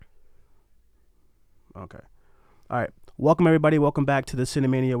Okay. All right. Welcome, everybody. Welcome back to the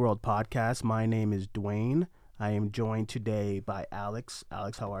Cinemania World podcast. My name is Dwayne. I am joined today by Alex.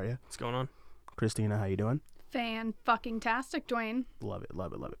 Alex, how are you? What's going on? Christina, how you doing? Fan-fucking-tastic, Dwayne. Love it,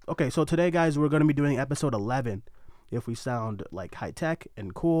 love it, love it. Okay, so today, guys, we're going to be doing episode 11. If we sound like high-tech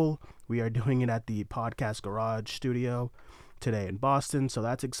and cool, we are doing it at the Podcast Garage studio today in Boston, so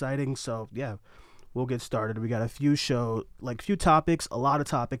that's exciting. So, yeah, we'll get started. We got a few topics, a lot of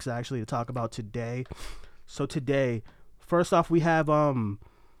topics, actually, to talk about today. So today, first off, we have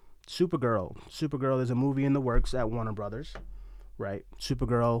Supergirl. Supergirl is a movie in the works at Warner Brothers, right?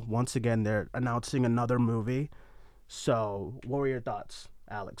 Supergirl, once again, they're announcing another movie. So what were your thoughts,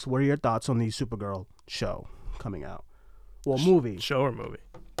 Alex? What are your thoughts on the Supergirl show coming out? Well, movie. Show or movie?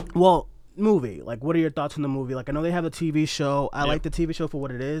 Well, movie. Like, what are your thoughts on the movie? Like, I know they have a TV show. I like the TV show for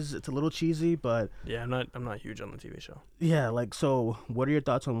what it is. It's a little cheesy, but yeah, I'm not huge on the TV show. yeah, like, so what are your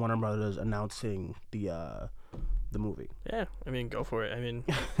thoughts on Warner Brothers announcing the movie? Yeah, I mean, go for it. I mean,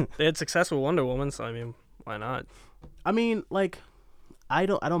 they had success with Wonder Woman, so I mean, why not? I mean, like, I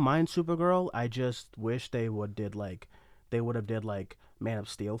don't mind Supergirl. I just wish they would have did Man of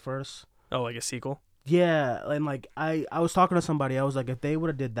Steel first. Oh, like a sequel? Yeah, and like I was talking to somebody. I was like, if they would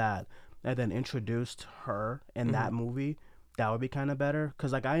have did that and then introduced her in that movie, that would be kind of better.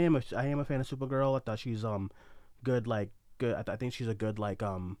 Cause like I am a fan of Supergirl. I thought she's good. I think she's a good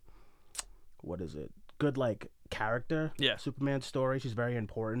what is it? Good character. Yeah. Superman story. She's very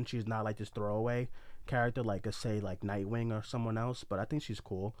important. She's not like this throwaway character like say Nightwing or someone else. But I think she's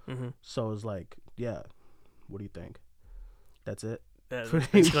cool. Mm-hmm. So it's like, yeah. What do you think? That's it. Yeah, that's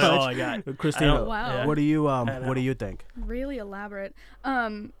basically all I got. Christina, Wow. what do you think? Really elaborate.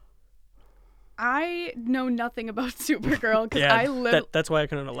 I know nothing about Supergirl because I live. That's why I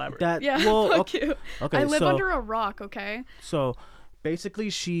couldn't elaborate. Fuck you. Okay, I live under a rock. Okay. So basically,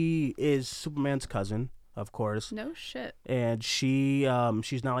 she is Superman's cousin, of course. No shit. And she's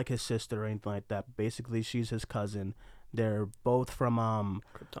not like his sister or anything like that. Basically, she's his cousin. They're both from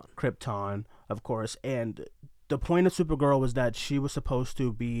Krypton, of course. And the point of Supergirl was that she was supposed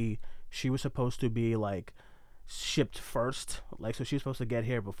to be like shipped first, like, so she was supposed to get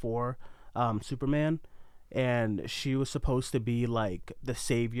here before Superman, and she was supposed to be like the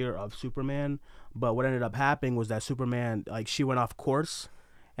savior of Superman. But what ended up happening was that Superman, like, she went off course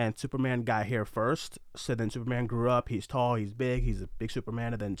and Superman got here first. So then Superman grew up, he's tall, he's big, he's a big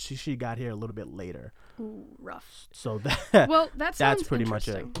Superman, and then she got here a little bit later. Ooh, rough. So that's pretty much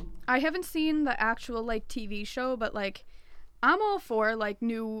it. I haven't seen the actual TV show, but I'm all for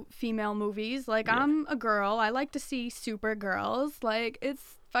new female movies. I'm a girl. I like to see Supergirls.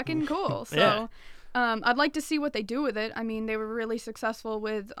 It's fucking cool. So Yeah. I'd like to see what they do with it. I mean, they were really successful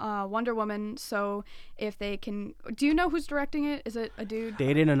with Wonder Woman. So if they can, do you know who's directing it? Is it a dude?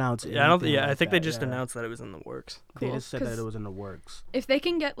 They didn't announce it. I think they just announced that it was in the works. They Cool, just said that it was in the works. If they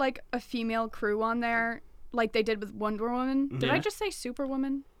can get a female crew on there, like they did with Wonder Woman. Did I just say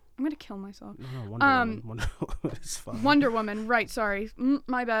Superwoman? I'm gonna kill myself. No, Wonder Woman is fine. Wonder Woman, right? Sorry,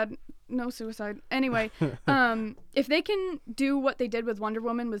 my bad. No suicide. Anyway, if they can do what they did with Wonder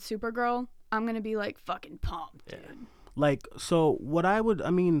Woman with Supergirl, I'm gonna be fucking pumped, dude. So what they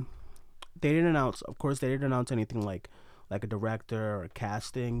didn't announce. Of course, they didn't announce anything like a director or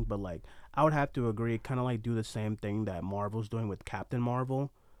casting. But I would have to agree, kind of do the same thing that Marvel's doing with Captain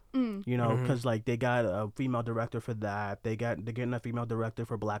Marvel. You know, because they got a female director for that. They're getting a female director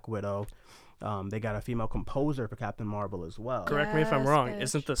for Black Widow. They got a female composer for Captain Marvel as well. Correct me if I'm Yes, wrong. bitch.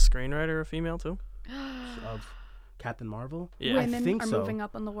 Isn't the screenwriter a female too? Of Captain Marvel. Yeah. Women I think are so. moving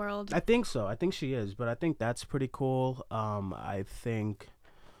up in the world. I think so. I think she is, but I think that's pretty cool. I think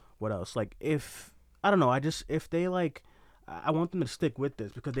what else? If they I want them to stick with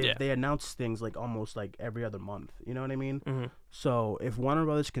this because they announce things almost every other month. You know what I mean? Mm-hmm. So if Warner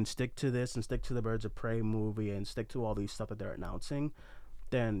Brothers can stick to this and stick to the Birds of Prey movie and stick to all these stuff that they're announcing,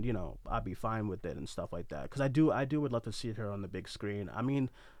 then I'd be fine with it and stuff like that. Because I would love to see her on the big screen. I mean,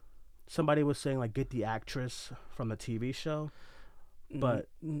 somebody was saying get the actress from the TV show. But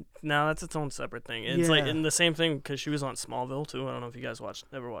no, that's its own separate thing. It's in the same thing because she was on Smallville too. I don't know if you guys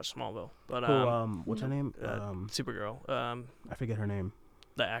ever watched Smallville, but what's her name? Supergirl. I forget her name.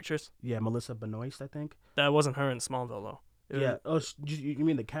 The actress. Yeah, Melissa Benoist, I think. That wasn't her in Smallville though. Yeah. You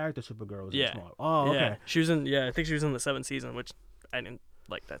mean the character Supergirl was in Smallville? Oh, okay. Yeah, she was in. Yeah, I think she was in the 7th season, which I didn't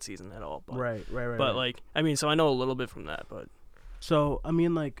like that season at all. But, Right. But I mean, so I know a little bit from that, but. So I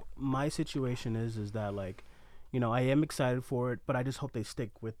mean, my situation is that I am excited for it, but I just hope they stick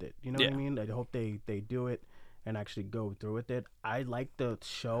with it. You know what I mean? I hope they do it and actually go through with it. I like the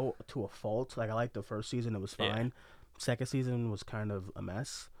show to a fault. I liked the first season; it was fine. Second season was kind of a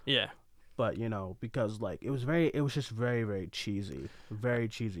mess. Yeah. But because like it was just very, very cheesy, very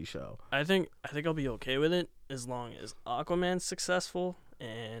cheesy show. I think I'll be okay with it as long as Aquaman's successful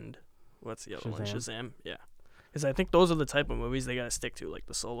and what's the other one? Shazam. Yeah, because I think those are the type of movies they gotta stick to, like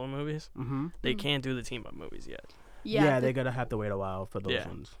the solo movies. Mm-hmm. They can't do the team up movies yet. Yeah, they're gonna have to wait a while for those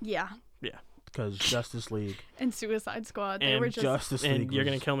ones. Yeah. Because Justice League and Suicide Squad, they were just. Justice League. And you're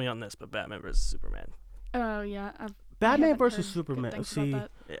gonna kill me on this, but Batman vs Superman. Oh yeah. Batman vs Superman. See,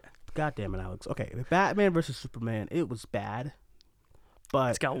 yeah. God damn it, Alex. Okay, Batman vs Superman. It was bad, but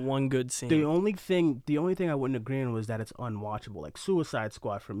it's got one good scene. The only thing I wouldn't agree on was that it's unwatchable. Like Suicide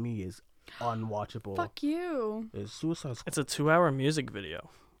Squad for me is unwatchable. Fuck you. Is Suicide Squad? It's a 2-hour music video.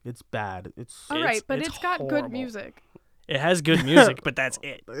 It's bad. All right, but it's got horrible. good music. It has good music, but that's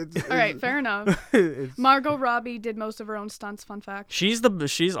it. All right, fair enough. Margot Robbie did most of her own stunts. Fun fact. She's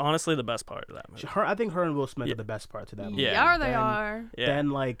honestly the best part of that movie. I think her and Will Smith are the best part to that movie. Yeah, they are. Yeah.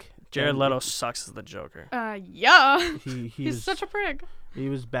 Then like Jared Leto sucks as the Joker. Yeah. He's such a prick. He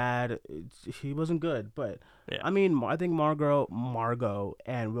was bad. He wasn't good, but yeah. I mean, I think Margot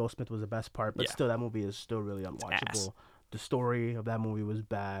and Will Smith was the best part, but still, that movie is still really unwatchable. Ass. The story of that movie was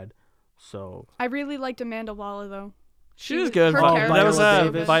bad, so I really liked Amanda Waller though. She was good. That was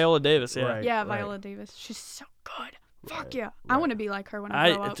Viola Davis. Yeah. Right, yeah, Viola Davis. She's so good. Fuck yeah. I want to be like her when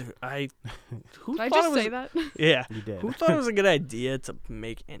I grow up. Did I just say that? Yeah. You did. Who thought it was a good idea to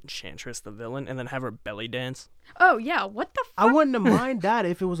make Enchantress the villain and then have her belly dance? Oh, yeah. What the fuck? I wouldn't have mind that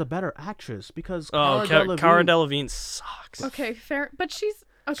if it was a better actress because Cara Delevingne sucks. Okay, fair. But she's...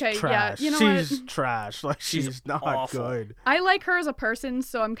 Okay, trash. Yeah, you know she's what? trash. Like she's not awful. good. I like her as a person,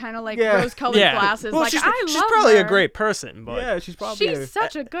 so I'm kind of like rose-colored glasses. Well, like she's she's probably her. a great person, but yeah, she's probably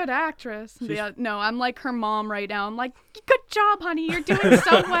such a good actress. Yeah, no, I'm like her mom right now. I'm like, good job, honey. You're doing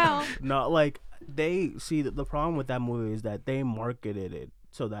so well. Not like they see the problem with that movie is that they marketed it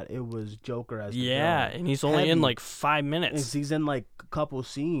so that it was Joker as the villain. And he's only in like 5 minutes. He's in like a couple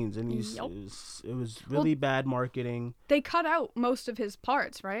scenes, and it was really bad marketing. They cut out most of his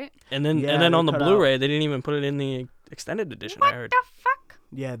parts, right? And then on the Blu-ray, they didn't even put it in the extended edition. What I heard. the fuck?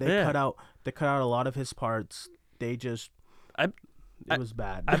 Yeah, they cut out a lot of his parts. They just it was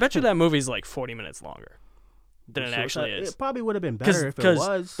bad. I bet you that movie's like 40 minutes longer than it actually is. It probably would have been better if it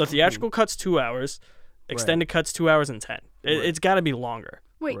was. The theatrical cut's 2 hours. Extended cut's 2 hours and 10. It's got to be longer.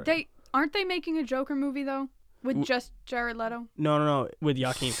 Wait, aren't they making a Joker movie though with just Jared Leto? No. With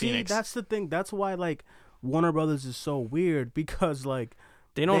Joaquin Phoenix. That's the thing. That's why like Warner Brothers is so weird because like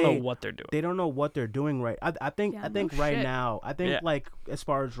they don't know what they're doing. They don't know what they're doing right. I think right now. I think like as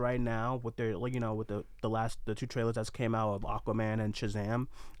far as right now, with their like with the 2 trailers that came out of Aquaman and Shazam,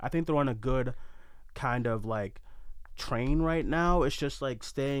 I think they're on a good kind of like train right now. It's just like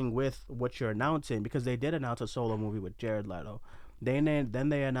staying with what you're announcing because they did announce a solo movie with Jared Leto. Then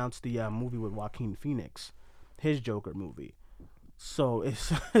they announced the movie with Joaquin Phoenix, his Joker movie. So it's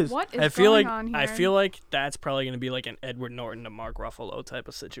what is going on here? I feel like that's probably going to be like an Edward Norton to Mark Ruffalo type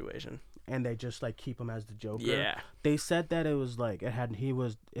of situation. And they just like keep him as the Joker. Yeah. They said that it was like it had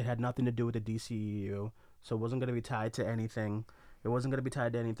nothing to do with the DCEU, so it wasn't going to be tied to anything. It wasn't going to be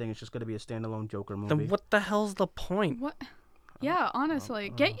tied to anything. It's just going to be a standalone Joker movie. Then what the hell's the point? What? Yeah, honestly,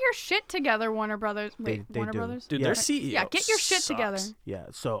 get your shit together, Warner Brothers. Wait, Warner Brothers? Dude, their CEO Yeah, get your shit together. Yeah,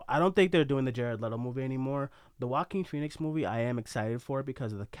 so I don't think they're doing the Jared Leto movie anymore. The Joaquin Phoenix movie, I am excited for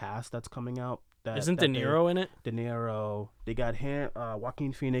because of the cast that's coming out. Isn't De Niro in it? De Niro. They got him,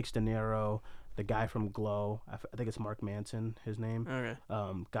 Joaquin Phoenix, De Niro, the guy from Glow. I think it's Mark Manson, his name.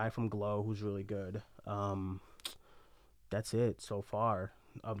 Okay. Guy from Glow who's really good. That's it so far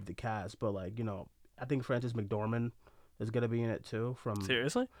of the cast. But like I think Frances McDormand is gonna be in it too.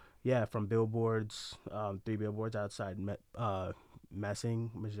 Seriously? Yeah, from Billboards, 3 billboards outside Messing,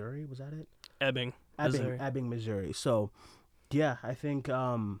 Missouri. Was that it? Ebbing, Missouri. So, yeah, I think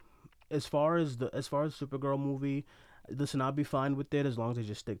as far as the Supergirl movie, listen, I'll be fine with it as long as they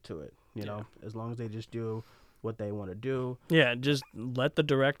just stick to it. You know, as long as they just do what they want to do. Yeah, just let the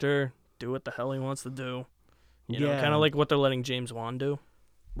director do what the hell he wants to do. You know, kind of like what they're letting James Wan do.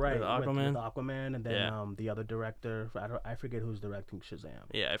 Right, with Aquaman. With Aquaman, and then the other director, I forget who's directing Shazam.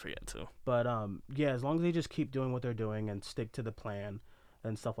 Yeah, I forget too. But as long as they just keep doing what they're doing and stick to the plan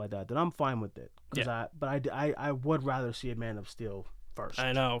and stuff like that, then I'm fine with it. I would rather see a Man of Steel first.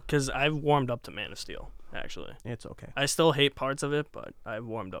 I know, because I've warmed up to Man of Steel. Actually, it's okay. I still hate parts of it, but I've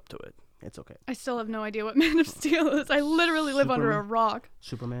warmed up to it. It's okay. I still have no idea what Man of Steel is. I literally live under a rock.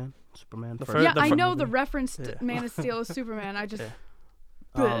 Superman. I know the reference to Man of Steel is Superman. I just.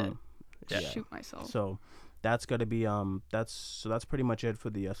 Shoot myself. So that's gonna be that's pretty much it for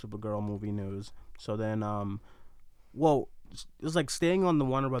the Supergirl movie news. So then it was like staying on the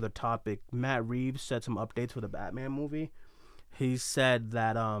Warner Brother topic. Matt Reeves said some updates for the Batman movie. He said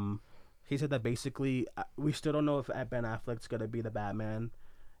that basically we still don't know if Ben Affleck's gonna be the Batman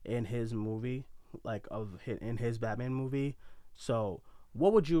in his movie, in his Batman movie. So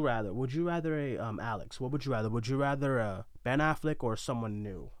what would you rather? Would you rather Alex? What would you rather? Would you rather Ben Affleck or someone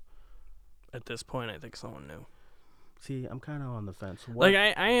new? At this point, I think someone new. See, I'm kind of on the fence. Like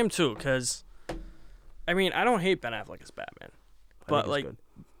I am too, cause I mean I don't hate Ben Affleck as Batman, but like good.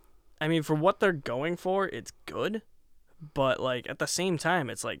 I mean for what they're going for, it's good, but like at the same time,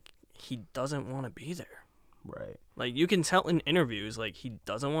 it's like he doesn't want to be there. Right. Like you can tell in interviews, like he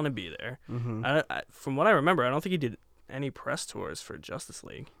doesn't want to be there. Mm-hmm. From what I remember, I don't think he did any press tours for Justice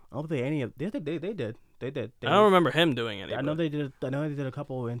League. I don't think any of they did. They did. I don't remember him doing any. I know they did. I know they did a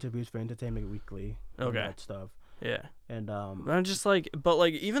couple of interviews for Entertainment Weekly. Okay. And that stuff. Yeah. And I'm just like, but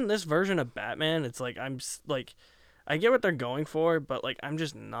like even this version of Batman, it's like like, I get what they're going for, but like I'm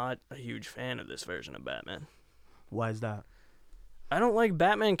just not a huge fan of this version of Batman. Why is that? I don't like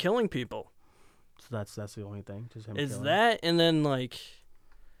Batman killing people. So that's the only thing. Just him. Is killing. that and then like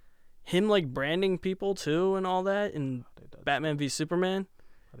him like branding people too and all that in Batman v Superman?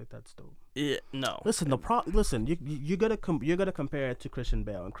 I think that's dope. Yeah, no. Listen, you gotta compare it to Christian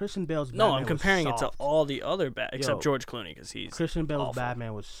Bale, and Christian Bale's no. Batman I'm comparing it was to soft. all the other except George Clooney because he's Christian Bale's awful.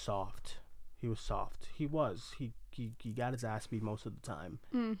 Batman was soft. He was soft. He got his ass beat most of the time,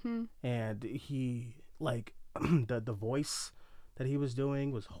 and he like the voice that he was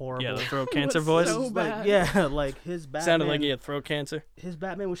doing was horrible. Yeah, the throat cancer voice. So Like, bad. yeah, like his Batman Sounded like he had throat cancer. His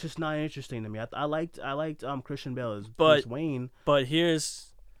Batman was just not interesting to me. I liked Christian Bale as But- Bruce Wayne. But here's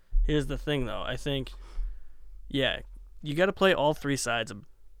the thing though. I think, yeah, you got to play all three sides of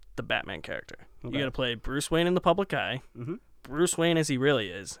the Batman character. Okay. You got to play Bruce Wayne in the public eye, Mhm. Bruce Wayne as he really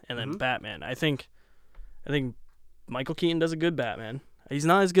is, and then Batman. I think Michael Keaton does a good Batman. He's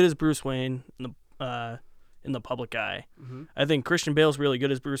not as good as Bruce Wayne in the public eye. I think Christian Bale's really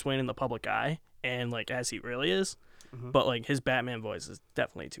good as Bruce Wayne in the public eye, and like as he really is. But like his Batman voice is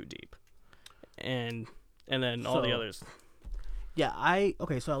definitely too deep, and then all the others. Yeah,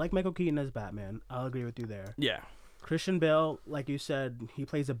 so I like Michael Keaton as Batman. I'll agree with you there. Yeah. Christian Bale, like you said, he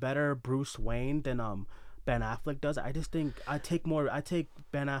plays a better Bruce Wayne than Ben Affleck does. I just think I take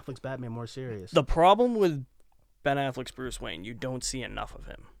Ben Affleck's Batman more serious. The problem with Ben Affleck's Bruce Wayne, you don't see enough of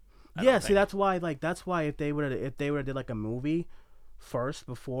him. Yeah, see that's why if they would have did like a movie first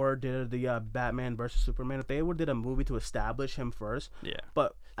before did the Batman versus Superman, if they would have did a movie to establish him first. Yeah.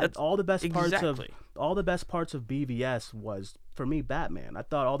 But all the best parts of exactly. BVS was for me Batman. I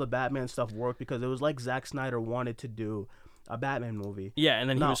thought all the Batman stuff worked because it was like Zack Snyder wanted to do a Batman movie. Yeah, and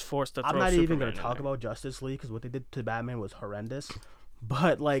then he was forced to throw I'm not Superman even going in to talk there. about Justice League because what they did to Batman was horrendous.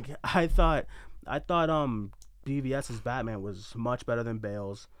 But like I thought BVS's Batman was much better than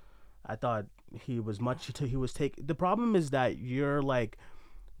Bale's. I thought the problem is that you're like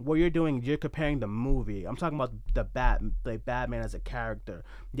what you're doing, you're comparing the movie. I'm talking about the Batman as a character.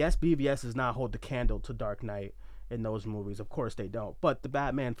 Yes, BVS does not hold the candle to Dark Knight in those movies. Of course they don't. But the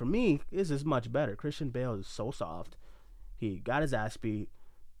Batman for me is much better. Christian Bale is so soft. He got his ass beat.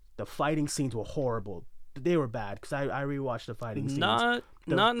 The fighting scenes were horrible. They were bad because I rewatched the fighting scenes. Not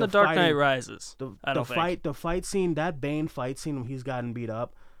in the Dark Knight Rises. The fight scene, that Bane fight scene when he's gotten beat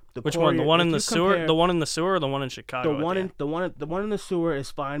up. Which one? The one in the sewer? The one in the sewer or the one in Chicago? The one in the sewer is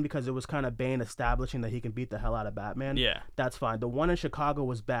fine because it was kind of Bane establishing that he can beat the hell out of Batman. Yeah, that's fine. The one in Chicago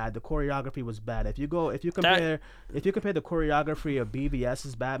was bad. The choreography was bad. If you compare the choreography of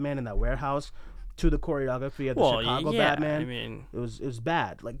BVS's Batman in that warehouse to the choreography of the Chicago Batman, I mean, it was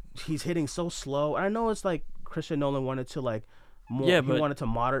bad. Like he's hitting so slow. I know it's like Christian Nolan wanted to like more. Yeah, he wanted to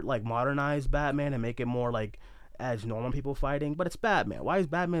modernize Batman and make it more like as normal people fighting, but it's Batman. Why is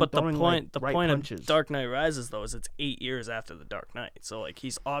Batman throwing the point punches? Of Dark Knight Rises though is it's 8 years after the Dark Knight, so like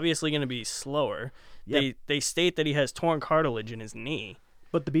he's obviously going to be slower. Yep. They state that he has torn cartilage in his knee.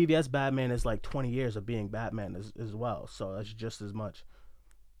 But the BVS Batman is like 20 years of being Batman as well, so that's just as much.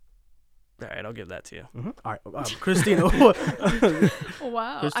 All right, I'll give that to you. Mm-hmm. All right, Christina.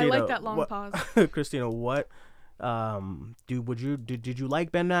 Wow, Christina, I like that long pause. Christina, what? Did you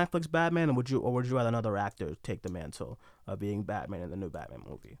like Ben Affleck's Batman, or would you rather another actor take the mantle of being Batman in the new Batman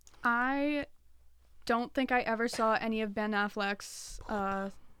movie? I don't think I ever saw any of Ben Affleck's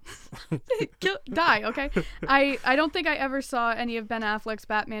die. Okay, I don't think I ever saw any of Ben Affleck's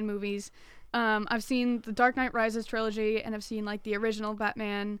Batman movies. I've seen the Dark Knight Rises trilogy, and I've seen like the original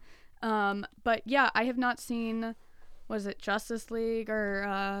Batman. But yeah, I have not seen. Was it Justice League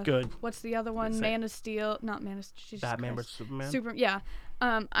or Good? What's the other one? Man of Steel? Not Man of Steel. Batman vs Superman. Yeah.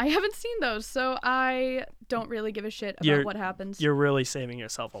 I haven't seen those, so I don't really give a shit about what happens. You're really saving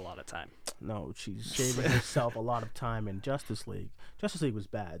yourself a lot of time. No, she's saving herself a lot of time in Justice League. Justice League was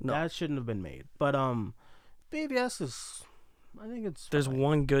bad. No. That shouldn't have been made. But BVS is, I think it's. There's fine.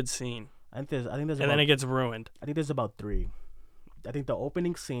 One good scene. I think there's. And then it gets ruined. I think there's about 3. I think the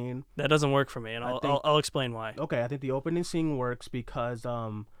opening scene. That doesn't work for me, and I'll explain why. Okay, I think the opening scene works because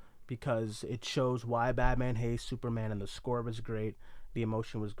it shows why Batman hates Superman, and the score was great, the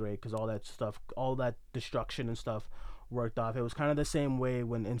emotion was great, because all that stuff, all that destruction and stuff, worked off. It was kind of the same way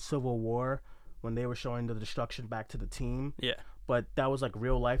when in Civil War, when they were showing the destruction back to the team. Yeah. But that was like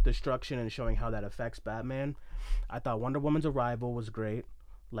real life destruction and showing how that affects Batman. I thought Wonder Woman's arrival was great.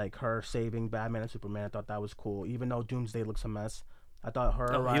 Like her saving Batman and Superman, I thought that was cool. Even though Doomsday looks a mess, I thought her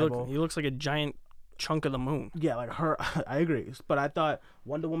arrival. He looks like a giant chunk of the moon. Yeah, like her. I agree, but I thought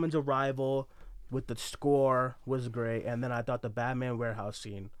Wonder Woman's arrival with the score was great, and then I thought the Batman warehouse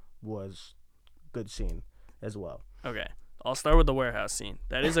scene was good scene as well. Okay, I'll start with the warehouse scene.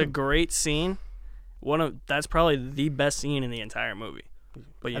 That is a great scene. That's probably the best scene in the entire movie.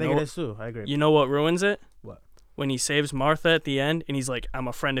 But I think it is too. I agree. You know what ruins it? What? When he saves Martha at the end, and he's like, "I'm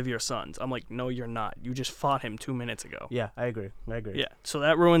a friend of your son's." I'm like, "No, you're not. You just fought him 2 minutes ago." Yeah, I agree. Yeah, so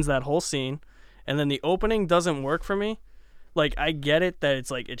that ruins that whole scene, and then the opening doesn't work for me. Like, I get it that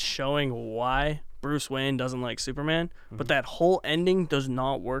it's showing why Bruce Wayne doesn't like Superman, but that whole ending does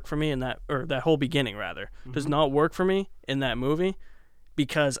not work for me that whole beginning rather does not work for me in that movie,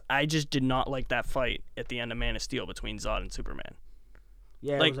 because I just did not like that fight at the end of Man of Steel between Zod and Superman.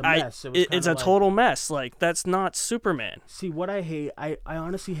 Yeah, like, it was a mess. It's a total mess. Like, that's not Superman. See, what I hate, I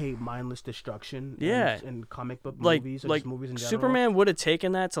honestly hate mindless destruction. Yeah. In comic book like, movies, or like just movies in general. Superman would have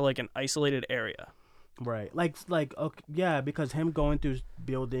taken that to like an isolated area. Right. Like okay, yeah, because him going through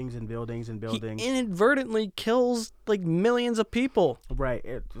buildings and buildings and buildings. He inadvertently kills like millions of people. Right.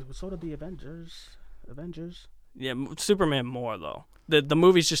 So did the Avengers. Yeah, Superman more though. The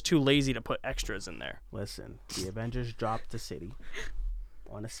movie's just too lazy to put extras in there. Listen, the Avengers dropped the city.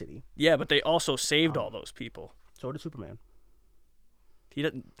 On a city. Yeah, but they also saved all those people. So did Superman.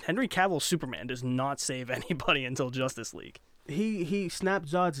 Henry Cavill's Superman does not save anybody until Justice League. He snapped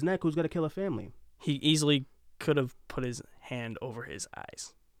Zod's neck, who's got to kill a family. He easily could have put his hand over his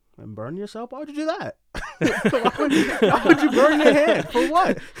eyes. And burn yourself? Why would you do that? why would you burn your hand? For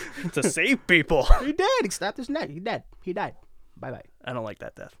what? To save people. He did. He snapped his neck. He dead. He died. Bye-bye. I don't like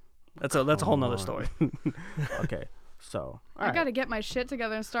that death. That's a whole nother story. Okay. So, I gotta get my shit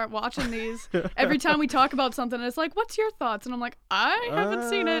together and start watching these. Every time we talk about something, it's like, "What's your thoughts?" And I'm like, "I haven't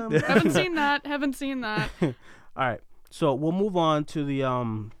seen it. Haven't seen that. Haven't seen that." All right. So we'll move on to the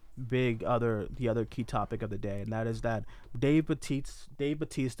other key topic of the day, and that is that Dave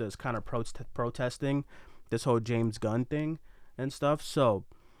Bautista is kind of protesting this whole James Gunn thing and stuff. So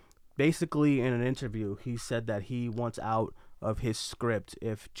basically, in an interview, he said that he wants out of his script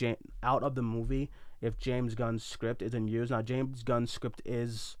out of the movie if James Gunn's script isn't used. Now, James Gunn's script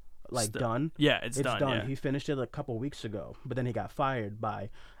is done. Yeah, it's done. Yeah. He finished it a couple weeks ago, but then he got fired by.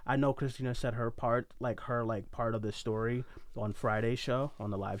 I know Christina said her part of the story on Friday's show,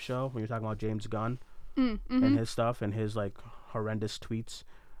 on the live show, when you're talking about James Gunn and his stuff and his horrendous tweets.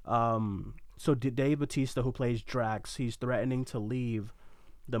 So Dave Bautista, who plays Drax, he's threatening to leave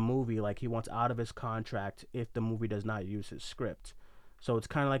the movie. Like, he wants out of his contract if the movie does not use his script. So it's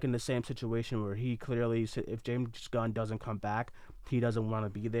kind of like in the same situation where he clearly, if James Gunn doesn't come back, he doesn't want to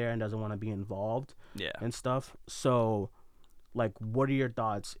be there and doesn't want to be involved and stuff. So, like, what are your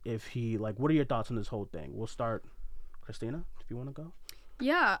thoughts what are your thoughts on this whole thing? We'll start, Christina, if you want to go.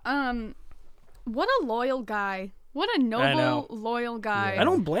 Yeah, what a loyal guy. What a noble, loyal guy. I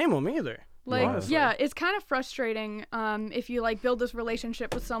don't blame him either. Like, yeah, it's kind of frustrating if you, build this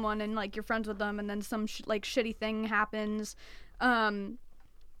relationship with someone and, you're friends with them and then some, shitty thing happens. I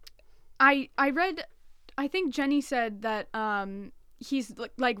read, I think Jenny said that he's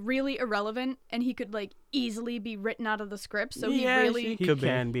really irrelevant and he could easily be written out of the script. So he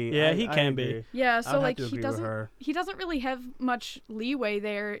can be. Yeah, he can be. Yeah, so he doesn't really have much leeway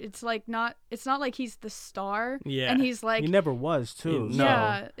there. It's not like he's the star. Yeah, and he's he never was too.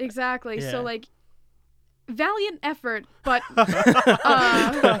 Yeah, exactly. Yeah. So valiant effort, but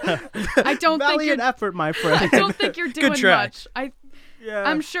I don't think you're effort, my friend. I don't think you're doing much.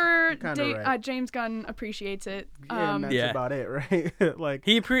 I'm sure right. James Gunn appreciates it. That's about it, right?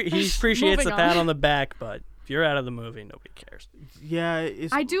 he appreciates the pat on the back, but if you're out of the movie, nobody cares. Yeah,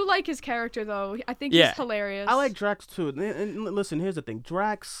 I do like his character though. I think he's hilarious. I like Drax too. And listen, here's the thing,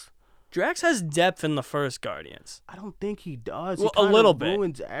 Drax. Drax has depth in the first Guardians. I don't think he does. Well, he a little bit.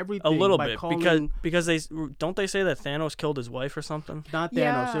 Ruins everything. A little by bit calling... because they say that Thanos killed his wife or something. Not Thanos.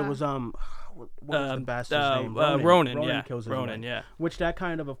 Yeah. It was what was the bastard's name? Ronan. Yeah. Kills his Ronan. wife. Yeah. Which that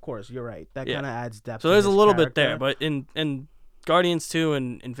kind of course, you're right. That kind of adds depth. So to there's a his little character. bit there, but in Guardians 2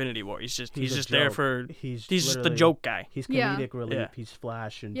 and Infinity War, he's just there for he's just the joke guy. He's comedic relief. Yeah. He's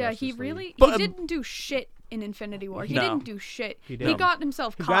Flash and yeah, Justice he League. really But, he didn't do shit in Infinity War. He No. didn't do shit. He He got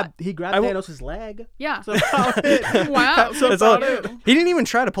himself caught. He grabbed Thanos' leg. Yeah. That's about it. Wow. That's about it. He didn't even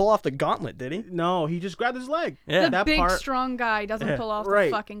try to pull off the gauntlet, did he? No, he just grabbed his leg. Yeah. The that big part, strong guy doesn't pull off right.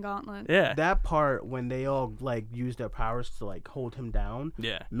 the fucking gauntlet. Yeah. That part when they all like used their powers to like hold him down.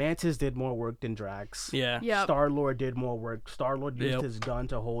 Yeah. Mantis did more work than Drax. Yeah. Yep. Star-Lord did more work. Star-Lord used Yep. his gun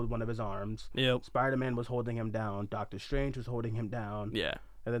to hold one of his arms. Yep. Spider-Man was holding him down. Doctor Strange was holding him down. Yeah.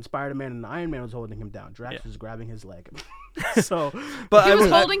 And then Spider-Man and Iron Man was holding him down. Drax was grabbing his leg. But He was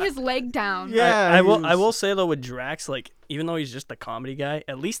holding his leg down. Yeah, I will say though with Drax, like even though he's just a comedy guy,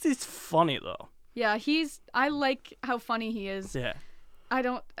 at least he's funny though. Yeah, I like how funny he is. Yeah.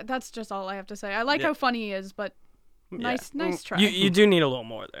 That's just all I have to say. I like how funny he is, but nice try. You do need a little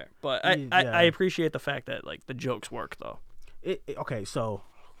more there, but I Yeah. appreciate the fact that like the jokes work though. Okay, so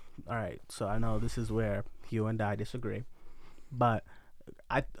all right, so I know this is where you and I disagree, but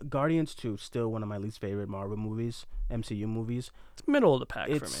Guardians 2 is still one of my least favorite Marvel movies, MCU movies. It's middle of the pack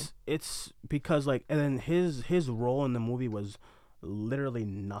for me. It's because like, and then his role in the movie was literally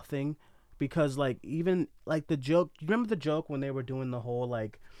nothing, because like even like the joke. You remember the joke when they were doing the whole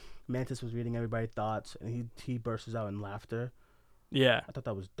like Mantis was reading everybody's thoughts and he bursts out in laughter. Yeah. I thought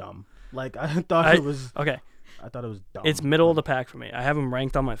that was dumb. Like I thought it was okay. I thought it was dumb. It's middle of the pack for me. I have them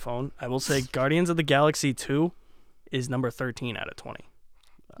ranked on my phone. I will say Guardians of the Galaxy 2 is number 13 out of 20.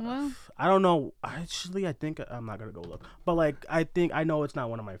 Well, I don't know. Actually, I think I'm not gonna go look. But like, I know it's not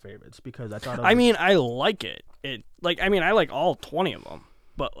one of my favorites because I thought. I mean, I like it. I like all 20 of them.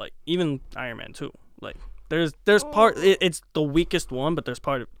 But like, even Iron Man 2. Like, there's part. It's the weakest one, but there's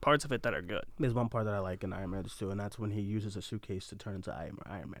parts of it that are good. There's one part that I like in Iron Man 2, and that's when he uses a suitcase to turn into Iron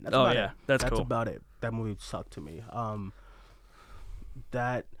Man. That's oh about yeah, it. that's cool. About it. That movie sucked to me.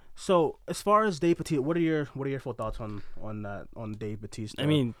 So as far as Dave Bautista, what are your full thoughts on Dave Bautista? I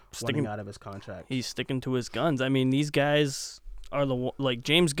mean, sticking out of his contract. He's sticking to his guns. I mean, these guys are like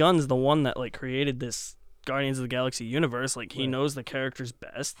James Gunn's the one that like created this Guardians of the Galaxy universe. Like he knows the characters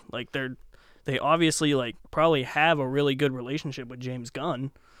best. Like they obviously like probably have a really good relationship with James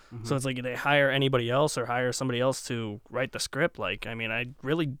Gunn. Mm-hmm. So it's like they hire anybody else or hire somebody else to write the script. Like I mean, I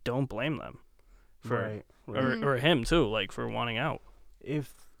really don't blame them for or him too, like for wanting out.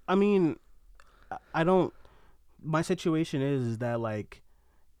 I don't. My situation is that like,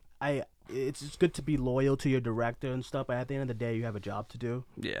 it's good to be loyal to your director and stuff, but at the end of the day, you have a job to do.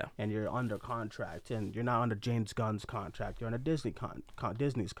 Yeah. And you're under contract, and you're not under James Gunn's contract. You're under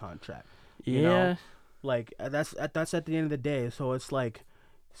Disney's contract. You know? Like that's at the end of the day. So it's like,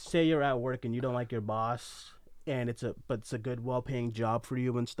 say you're at work and you don't like your boss, and it's a good, well-paying job for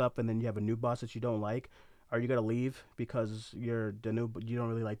you and stuff, and then you have a new boss that you don't like. Are you gonna leave because you don't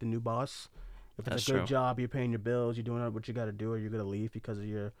really like the new boss? If it's a good job, you're paying your bills, you're doing what you gotta do, or you're gonna leave because of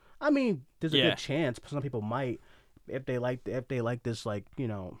your. I mean, there's a good chance some people might, if they like this, like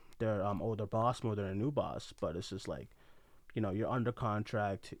their older boss more than a new boss. But it's just like, you're under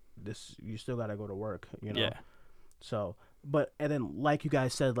contract. You still gotta go to work. Yeah. So, and then like you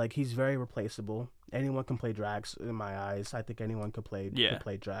guys said, like he's very replaceable. Anyone can play Drax in my eyes. I think anyone could play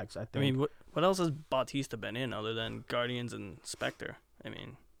Drax. I think. I mean, what else has Bautista been in other than Guardians and Spectre? I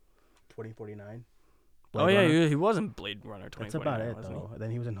mean, 2049. Oh yeah, he was in Blade Runner 2049. That's about it though.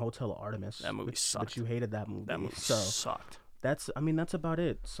 Then he was in Hotel Artemis. That movie sucked. But you hated that movie. That movie sucked. That's about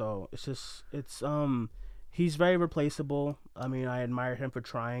it. So he's very replaceable. I mean, I admire him for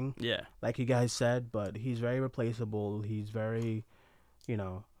trying. Yeah. Like you guys said, but he's very replaceable. He's very,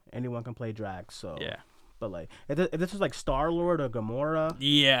 anyone can play Drax. So yeah. But like, if this was like Star-Lord or Gamora,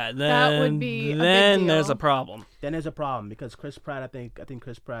 yeah, then that would be then there's a problem. Then there's a problem because Chris Pratt, I think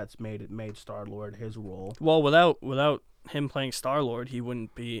Chris Pratt's made Star-Lord his role. Well, without him playing Star-Lord, he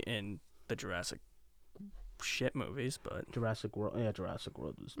wouldn't be in the Jurassic shit movies. But Jurassic World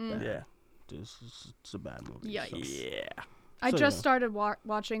is bad. Yeah, it's a bad movie. Yikes. So. Yeah. I just started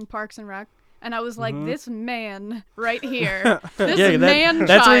watching Parks and Rec. And I was like, this man right here,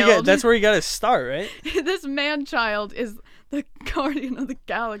 that's where you got to start, right? This man-child is the Guardian of the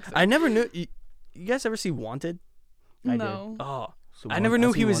Galaxy. I never knew. You guys ever see Wanted? No. Oh, So I never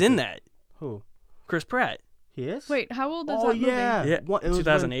knew he was in that. Who? Chris Pratt. He is? Wait, how old is Oh, that movie? yeah. Yeah, It was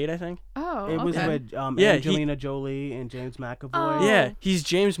 2008, I think. Oh, It was okay. with Yeah, Angelina Jolie and James McAvoy. Oh. Yeah, he's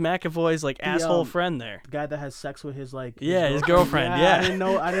James McAvoy's like asshole friend there. The guy that has sex with his like His girlfriend.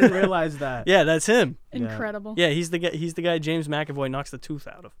 Yeah. I didn't realize that. Yeah, that's him. Incredible. Yeah, he's the guy James McAvoy knocks the tooth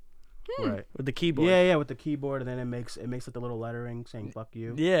out of Right. with the keyboard. Yeah, with the keyboard, and then it makes like the little lettering saying "fuck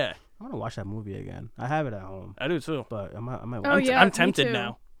you." Yeah, I want to watch that movie again. I have it at home, I do too. but I might Oh, watch yeah, I'm me tempted too.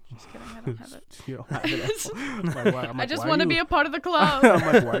 now. Just kidding, I don't have it. You don't have it at home. Like, why- I'm I like, just why are want to you- be a part of the club. I'm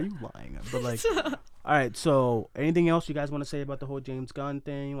like, why are you lying? But like, all right. So, anything else you guys want to say about the whole James Gunn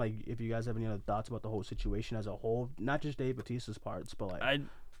thing? Like, if you guys have any other thoughts about the whole situation as a whole, not just Dave Bautista's parts, but like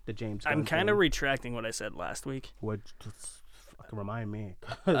the James Gunn I'm kind of thing. retracting what I said last week. Would just fucking remind me.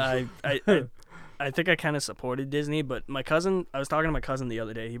 I think I kind of supported Disney, but I was talking to my cousin the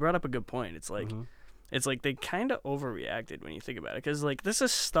other day. He brought up a good point. It's like, it's like they kind of overreacted when you think about it, because like this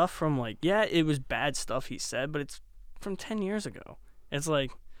is stuff from like, yeah, it was bad stuff he said, but it's from 10 years ago. It's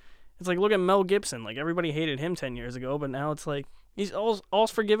like look at Mel Gibson. Like everybody hated him 10 years ago, but now it's like he's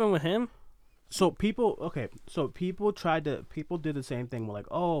all's forgiven with him. So people did the same thing. We're like,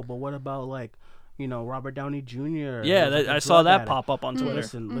 oh, but what about like, Robert Downey Jr. Yeah, He was, like, a I saw drug that addict. pop up on Twitter.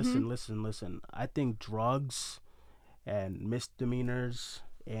 Listen. I think drugs and misdemeanors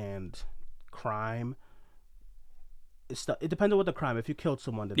and crime. It depends on what the crime. If you killed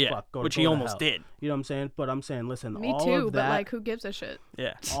someone, then fuck, which go he to almost hell. did. You know what I'm saying? But I'm saying, listen, Me all too, of that, but like, who gives a shit?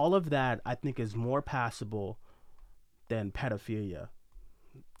 Yeah. all of that, I think, is more passable than pedophilia.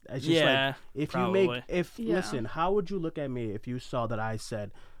 It's just like, if probably. you make, listen, how would you look at me if you saw that I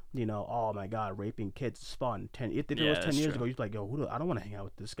said, oh my God, raping kids is fun. If it was 10 years ago, you'd be like, yo, I don't want to hang out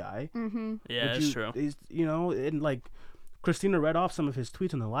with this guy. Mm-hmm. Yeah, that's true. And like, Christina read off some of his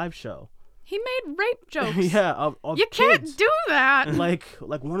tweets on the live show. He made rape jokes. Yeah, of you kids. can't do that. like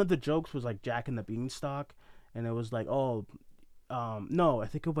one of the jokes was like Jack and the Beanstalk, and it was like, no, I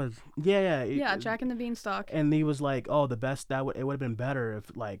think it was Jack and the Beanstalk. And he was like, oh, the best it would have been better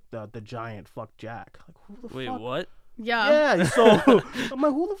if like the giant fucked Jack. Like, who the Wait, fuck? what? Yeah. So I'm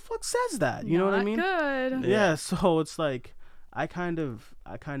like, who the fuck says that? You know what I mean? Good. Yeah. So it's like, I kind of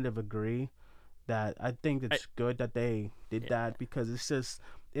agree that I think it's good that they did that, because it's just,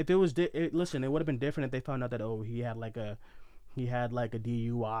 if it was listen, it would have been different if they found out that he had like a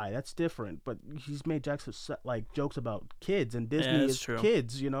DUI. That's different. But he's made jokes about kids, and Disney is true.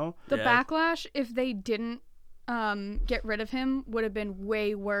 kids. The backlash, if they didn't get rid of him, would have been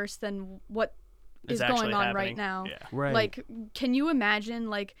way worse than what is going on right now. Yeah. Right. Like, can you imagine,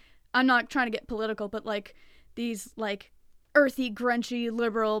 like, I'm not trying to get political, but like these like earthy, grunchy,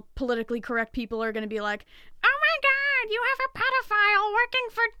 liberal, politically correct people are going to be like, oh my God, you have a pedophile working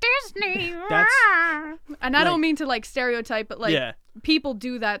for Disney. And I don't mean to like stereotype, but like people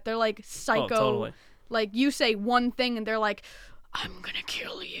do that. They're like psycho. Oh, totally. Like, you say one thing and they're like, I'm going to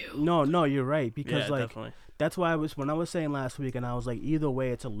kill you. No, you're right, because like definitely. that's why when I was saying last week, and I was like, either way,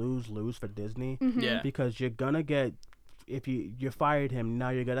 it's a lose-lose for Disney. Mm-hmm. Yeah. Because you're gonna get, if you fired him, now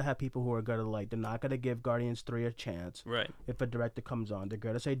you're gonna have people who are gonna like, they're not gonna give Guardians 3 a chance. Right. If a director comes on, they're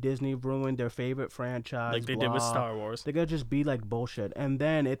gonna say Disney ruined their favorite franchise, Like they did with Star Wars. They're gonna just be like bullshit. And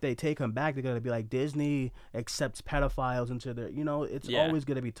then if they take him back, they're gonna be like, Disney accepts pedophiles into their, it's always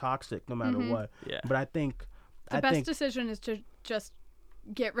gonna be toxic no matter what. Yeah. But I think The best decision is to just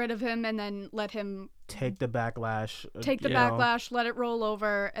get rid of him and then let him take the backlash. Backlash, let it roll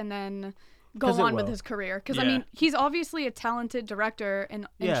over, and then go on with his career. Because I mean, he's obviously a talented director and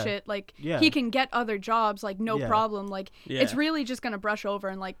shit. Like, he can get other jobs, like, no problem. Like, it's really just gonna brush over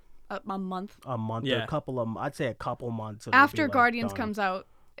in like a month. Or a couple of, I'd say a couple months. After Guardians comes out,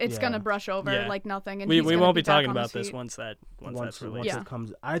 it's gonna brush over like nothing. And we won't be talking about about this once that's released. Once it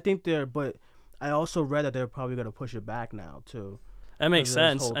comes, I think but I also read that they're probably gonna push it back now too. That makes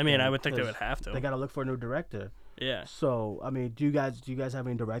sense. I mean, I would think they would have to. They gotta look for a new director. Yeah. So I mean, do you guys have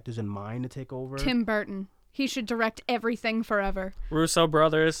any directors in mind to take over? Tim Burton. He should direct everything forever. Russo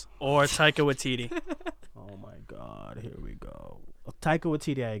brothers or Taika Waititi. Oh my God! Here we go. Taika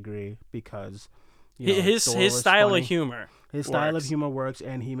Waititi, I agree, because his style of humor. His style of humor works,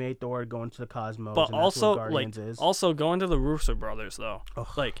 and he made Thor go into the cosmos. But and also, that's what Guardians is. also going to the Russo brothers though. Ugh.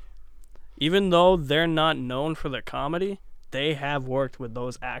 Like, even though they're not known for their comedy, they have worked with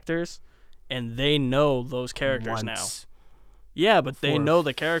those actors, and they know those characters now. Yeah, but they know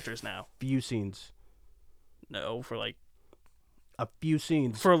the characters now. Few scenes. No, for like a few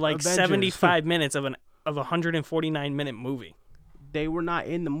scenes. For like Avengers. 75 minutes of a 149-minute movie. They were not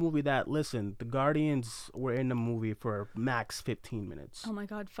in the movie that. Listen, the Guardians were in the movie for max 15 minutes. Oh my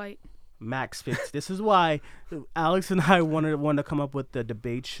God, fight. Max 15. This is why Alex and I wanted to come up with the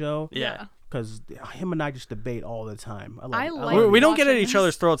debate show. Yeah. because him and I just debate all the time. We don't get at each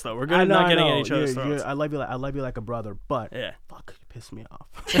other's throats though. We're good at not getting at each other's throats. I love you like a brother, but fuck, you piss me off.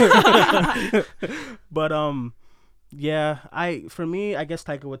 But for me, I guess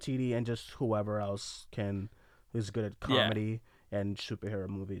Taika Waititi and just whoever else is good at comedy and superhero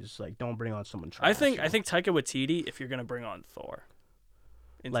movies. Like, don't bring on someone trash. I think Taika Waititi, if you're gonna bring on Thor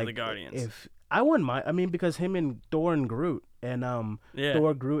into the Guardians. If I wouldn't mind, I mean, because him and Thor and Groot and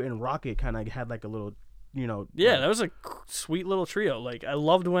Thor, Groot, and Rocket kind of had like a little, that was a sweet little trio. Like, I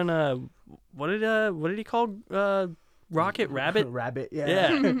loved when what did he call Rocket? Rabbit? Rabbit,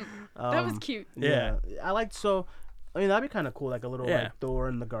 that was cute. Yeah. I liked I mean, that'd be kind of cool, like a little like Thor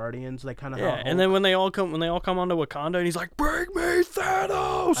and the Guardians, like kind of. Yeah, and then when they all come onto Wakanda, and he's like, "Bring me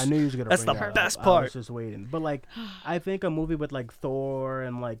Thanos!" I knew he was gonna. That's bring the that best up. part. I was just waiting, but like, I think a movie with like Thor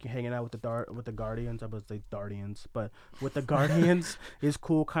and like hanging out with the Guardians. I was like Guardians, but with the Guardians is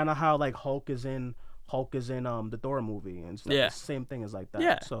cool. Kind of how like Hulk is in the Thor movie and stuff. Yeah, same thing as like that.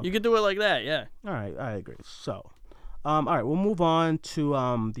 Yeah, so you could do it like that. Yeah. All right, I agree. So. All right, we'll move on to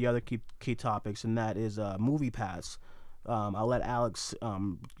the other key topics, and that is Movie Pass. I'll let Alex,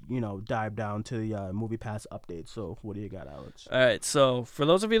 dive down to the Movie Pass update. So, what do you got, Alex? All right. So, for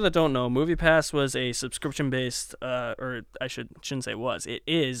those of you that don't know, Movie Pass was a subscription-based, or I shouldn't say was. It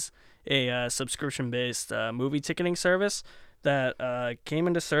is a subscription-based movie ticketing service that came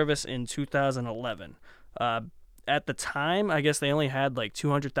into service in 2011. At the time, I guess they only had like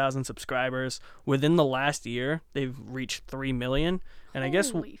 200,000 subscribers. Within the last year, they've reached 3 million. And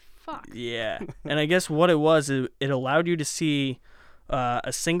Holy fuck. Yeah. And I guess what it was, it allowed you to see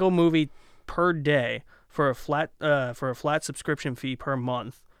a single movie per day for a flat subscription fee per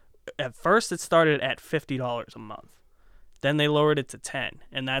month. At first, it started at $50 a month. Then they lowered it to $10,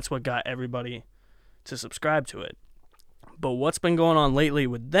 and that's what got everybody to subscribe to it. But what's been going on lately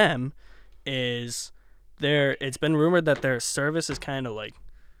with them is it's been rumored that their service is kind of like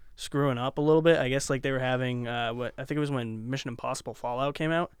screwing up a little bit. I guess like they were having I think it was when Mission Impossible Fallout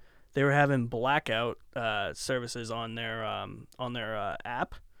came out. They were having blackout services on their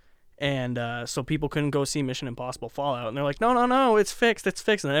app, and so people couldn't go see Mission Impossible Fallout. And they're like, no, it's fixed.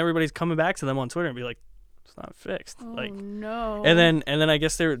 And then everybody's coming back to them on Twitter and be like, it's not fixed. Oh, like no. And then I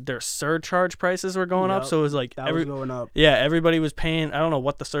guess their surcharge prices were going up. So it was like was going up. Yeah, everybody was paying. I don't know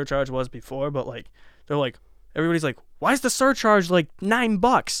what the surcharge was before, but like they're like, everybody's like, why is the surcharge like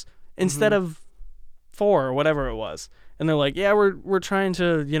 $9 instead of $4 or whatever it was? And they're like, yeah, we're trying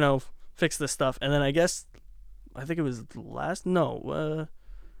to fix this stuff. And then I think it was I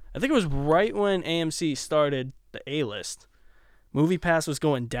think it was right when AMC started the A-list. Movie Pass was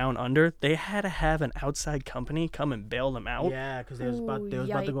going down under. They had to have an outside company come and bail them out. Yeah, because they was about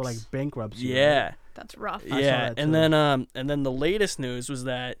to go like bankruptcy. Yeah, right? That's rough. Yeah, and then the latest news was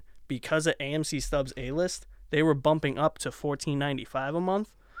that because of AMC Stubs A-list, they were bumping up to $14.95 a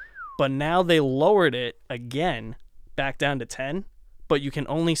month, but now they lowered it again back down to $10. But you can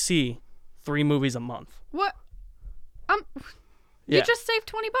only see 3 movies a month. What? You just saved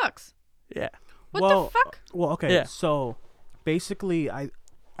 $20. Yeah. What the fuck? Well, okay. Yeah. So basically, I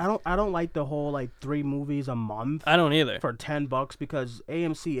don't like the whole like 3 movies a month. I don't either. For $10 because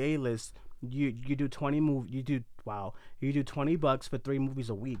AMC A-list, you do 20 movies. You do $20 for 3 movies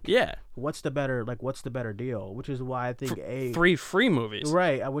a week. Yeah. What's the better deal? Which is why I think 3 free movies.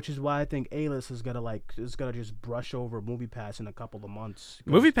 Right. Which is why I think A-list is gonna just brush over Movie Pass in a couple of months.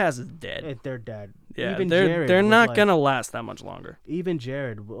 Movie Pass is dead. They're dead. Yeah. Even they're not gonna last that much longer. Even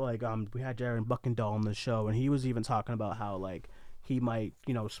Jared, like we had Jared Buckendahl on the show, and he was even talking about how like he might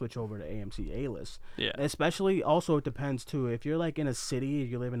switch over to AMC A-list. Yeah. Especially also it depends too if you're like in a city,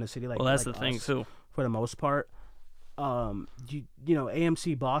 if you live in a city like. Well, that's like the thing too. For the most part.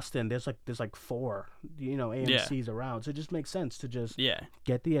 AMC Boston, there's like 4, AMCs around, so it just makes sense to just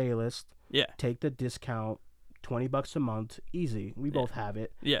get the A-list, take the discount, $20 a month, easy. We both have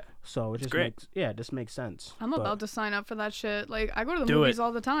it, so it just makes sense. I'm about to sign up for that shit. Like I go to the movies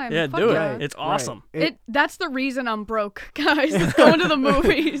all the time. Yeah, do it. It's awesome. Right. That's the reason I'm broke, guys. It's going to the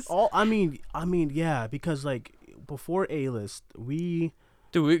movies. I mean, yeah, because like before A-list,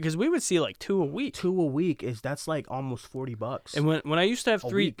 because we would see like 2 a week. 2 a week that's like almost $40. And when I used to have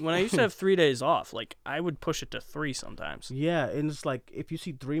 3 days off, like I would push it to 3 sometimes. Yeah, and it's like if you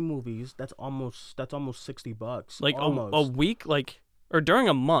see 3 movies, that's almost $60. Like a week, like or during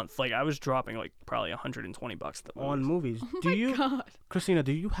a month, like I was dropping like probably $120 on movies. Oh my God. Christina,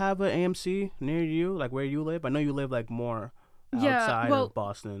 do you have an AMC near you, like where you live? I know you live like more outside of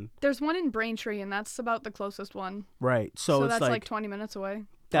Boston. There's one in Braintree, and that's about the closest one. Right. So it's that's like 20 minutes away.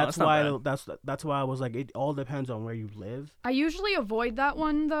 That's not why. bad. That's why I was like, it all depends on where you live. I usually avoid that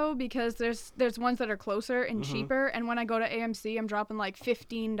one though because there's ones that are closer and cheaper, and when I go to AMC, I'm dropping like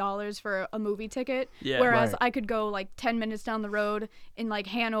 $15 for a movie ticket. Yeah. Whereas Right. I could go like 10 minutes down the road in like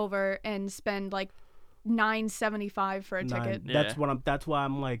Hanover and spend like $9.75 for a ticket. That's Yeah. what I'm. That's why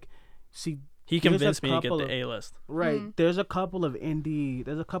I'm like, see. He there's a convinced me to get couple the of- A-list. Right. There's a couple of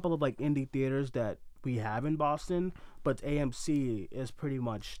like indie theaters that we have in Boston, but AMC is pretty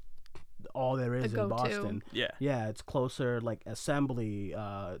much all there is The in go-to. Boston. Yeah. Yeah, it's closer, like Assembly,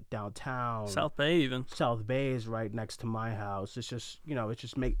 downtown. South Bay even. South Bay is right next to my house. It's just,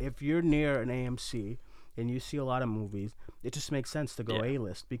 if you're near an AMC and you see a lot of movies, it just makes sense to go Yeah.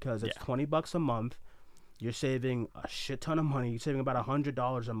 A-list because it's Yeah. $20 a month. You're saving a shit ton of money. You're saving about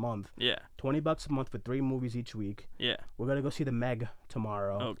 $100 a month. Yeah. $20 a month for 3 movies each week. Yeah. We're gonna go see the Meg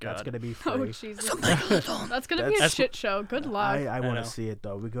tomorrow. Oh, That's God. gonna be Oh free. Jesus! That's gonna be a That's- shit show. Good luck. I want know. to see it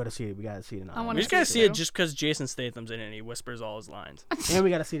though. We gotta see it. We gotta see it in I IMAX. wanna We just gotta see see it it too. just because Jason Statham's in it and he whispers all his lines. And we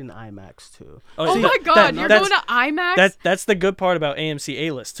gotta see it in IMAX too. Oh see, my God! You're that's- going to IMAX? That's the good part about AMC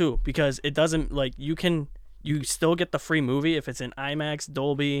A-list too, because it doesn't like you still get the free movie if it's in IMAX,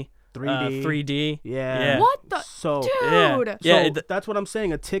 Dolby, 3D. 3D. Yeah. What the So Yeah. dude? Yeah, So that's what I'm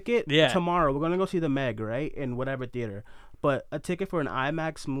saying. A ticket Yeah. tomorrow. We're gonna go see the Meg, right, in whatever theater. But a ticket for an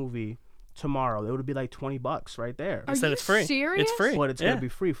IMAX movie tomorrow, it would be like $20 right there. Are Instead you it's free. serious? It's free. But it's yeah. gonna be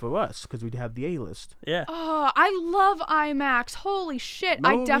free for us because we'd have the A-list. Yeah. Oh, I love IMAX. Holy shit!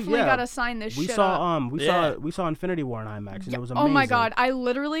 I No, definitely yeah. gotta sign this We shit saw up. we saw Infinity War in IMAX and it was amazing. Oh my God! I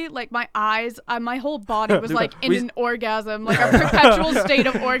literally like my eyes, my whole body was like in we- an orgasm, like a perpetual state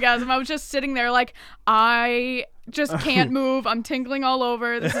of orgasm. I was just sitting there like I just can't move. I'm tingling all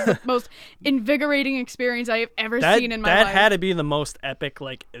over. This is the most invigorating experience I have ever seen in my that life. had to be the most epic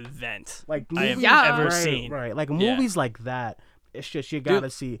like event Like I have movies, Yeah. ever right, sing. Right, like Yeah. movies like that. It's just you gotta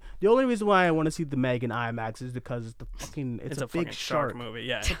see. The only reason why I want to see the Meg in IMAX is because it's a big fucking shark. movie.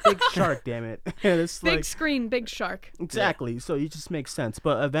 Yeah. Big shark, damn it! And it's Big like screen, big shark. exactly. So it just makes sense.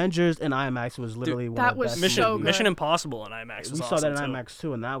 But Avengers in IMAX was literally one that of the was best Mission so movies. good. Mission Impossible in IMAX was We saw that in awesome, too. IMAX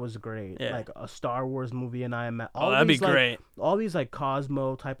too, and that was great. Yeah. Like a Star Wars movie in IMAX. Oh, that'd be these, like, great. all these like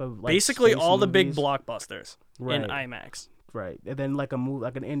Cosmo type of like Basically space all the big movies. blockbusters in Right. IMAX. Right, and then like a movie,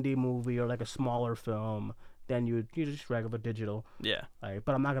 like an indie movie or like a smaller film. Then you just regular digital. Yeah. Like,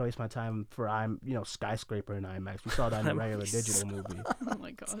 but I'm not gonna waste my time for Skyscraper in IMAX. We saw that in a regular digital movie. Oh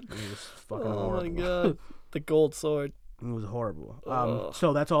my God. And it was fucking Oh horrible. my God. The gold sword. It was horrible. Ugh.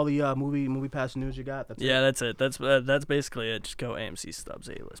 So that's all the movie pass news you got. That's Yeah, that's it. That's basically it. Just go AMC Stubs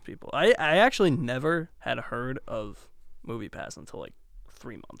A-list, people. I actually never had heard of Movie Pass until like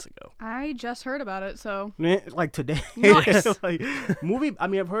 3 months ago. I just heard about it, so Like today. Nice. Like movie. I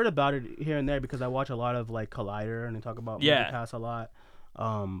mean, I've heard about it here and there because I watch a lot of like Collider and they talk about Yeah. Movie Pass a lot.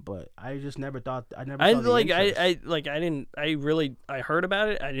 But I just never thought. I never. I saw the interest. I heard about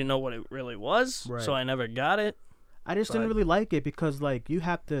it. I didn't know what it really was, Right. so I never got it. I just didn't but- really like it because like you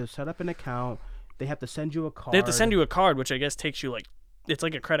have to set up an account. They have to send you a card. They have to send you a card, which I guess takes you like it's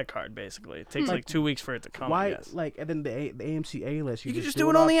like a credit card basically. It takes like 2 weeks for it to come. I Why? guess. Like and then the AMC A list. You can just do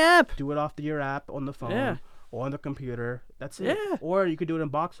it on the app. Do it off your app on the phone. Yeah. Or on the computer. That's it. Yeah. Or you could do it in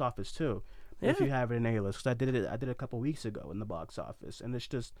box office too. If Yeah. you have it in A list, because I did it a couple weeks ago in the box office, and it's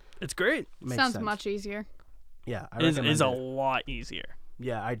just It's great. makes sounds sense. much easier. Yeah, I It's recommend a it. lot easier.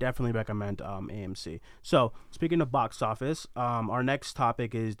 Yeah, I definitely recommend AMC. So speaking of box office, our next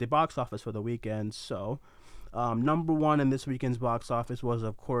topic is the box office for the weekend. So number one in this weekend's box office was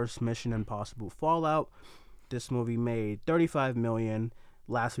of course Mission Impossible Fallout. This movie made $35 million.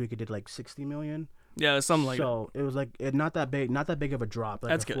 Last week it did like $60 million. Yeah, it's something like that. So it was like not that big of a drop. Like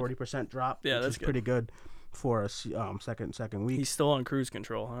That's a good. 40% drop. Yeah, which that's is good. pretty good for a second week. He's still on cruise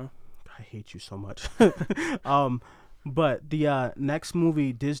control, huh? I hate you so much. But the next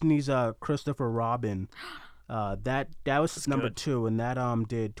movie, Disney's Christopher Robin, that was That's number good. 2, and that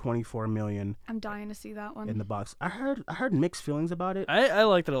did $24 million I'm dying to see that one. in the box. I heard mixed feelings about it. I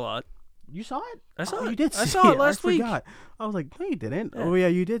liked it a lot. You saw it? I saw Oh, it. You did. I See saw it last I week. forgot. I was like, no, you didn't. Yeah. Oh yeah,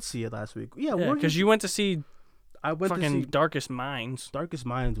 you did see it last week. Yeah, Yeah, where because did you went to see I went to fucking see Darkest Minds. Darkest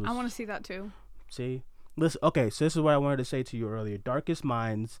Minds. Was I want to see that too. See, listen. Okay, so this is what I wanted to say to you earlier. Darkest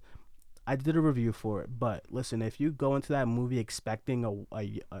Minds. I did a review for it, but listen, if you go into that movie expecting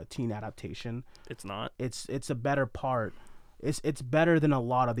a teen adaptation, It's not it's a better part. It's better than a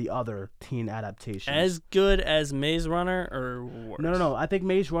lot of the other teen adaptations. as good as Maze Runner or worse. No. I think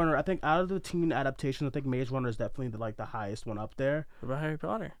Maze Runner. I think out of the teen adaptations, I think Maze Runner is definitely the highest one up there. What about Harry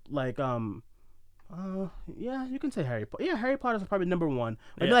Potter? Like Yeah, you can say Harry Potter. Yeah, Harry Potter's probably number one.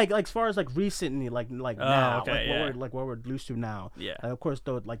 Yeah. Like as far as like recently, like now, okay, what we're used to now. Yeah. Of course,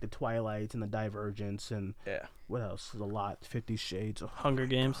 though, like the Twilights and the Divergence and Yeah. what else? There's a lot. 50 Shades. Oh, Hunger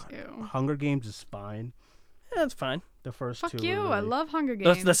Games. Ew. Hunger Games is fine. Yeah, that's fine. The first Fuck two. you. Were I really, love Hunger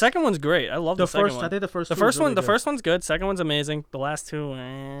Games. The second one's great. I love the second first. one. I think the first. The two first was really one. The good. first one's good. Second one's amazing. The last two.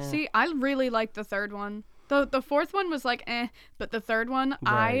 See, I really like the third one. The fourth one was like but the third one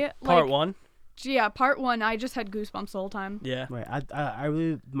Right. Part one. Yeah, part one. I just had goosebumps the whole time. Yeah. Right. I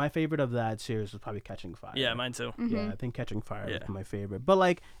really my favorite of that series was probably Catching Fire. Yeah, mine too. Mm-hmm. Yeah, I think Catching Fire Yeah. was my favorite. But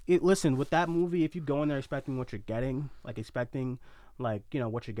like, listen, with that movie, if you go in there expecting what you're getting, like expecting, like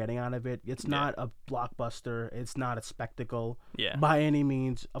what you're getting out of it, it's not a blockbuster. It's not a spectacle. Yeah. By any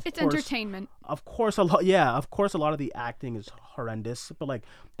means. It's course, entertainment. Of course, a lot. Yeah, of course, a lot of the acting is horrendous. But like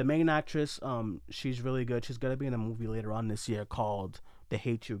the main actress, she's really good. She's gonna be in a movie later on this year called The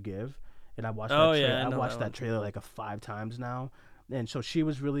Hate You Give. And I watched I watched that trailer like 5 times now, and so she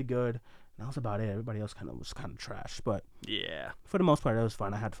was really good. And that was about it. Everybody else was kind of trash, but Yeah. for the most part, it was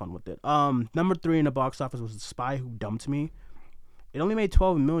fun. I had fun with it. Number 3 in the box office was The Spy Who Dumped Me. It only made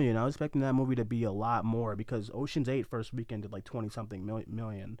 12 million. I was expecting that movie to be a lot more because Ocean's 8 first weekend did like 20-something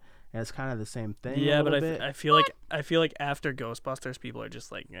million, and it's kind of the same thing. Yeah, but I feel like after Ghostbusters, people are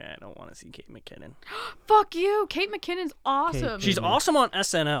just like, I don't want to see Kate McKinnon. Fuck you. Kate McKinnon's awesome. She's awesome on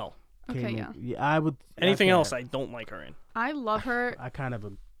SNL. Okay, yeah. I would. Anything else, I don't like her in. I love her. I kind of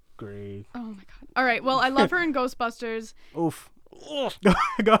agree. Oh my god. All right. Well, I love her in Ghostbusters. Oof. Ugh,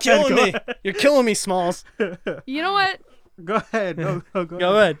 Go killing me. ahead. You're killing me, Smalls. You know what? Go ahead. Go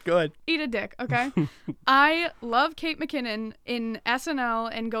Go ahead. Eat a dick, okay? I love Kate McKinnon in SNL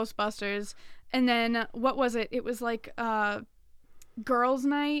and Ghostbusters. And then, what was it? It was like Girls'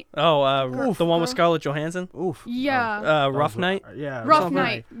 Night. Oh, the one with Scarlett Johansson. Oof. Yeah. Rough Night. Yeah. Rough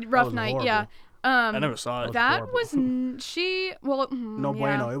Night. Yeah. I never saw it. That horrible. was No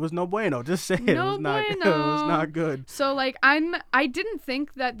bueno. yeah. It was no bueno. Just say it. No It was not. It bueno. was not good. So like I didn't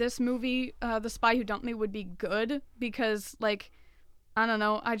think that this movie, The Spy Who Dumped Me, would be good because like I don't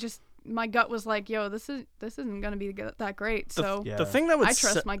know. My gut was like, yo, this isn't gonna be that great. So Yeah. The thing that would I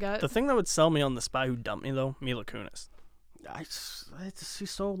trust my gut. The thing that would sell me on The Spy Who Dumped Me though, Mila Kunis. She's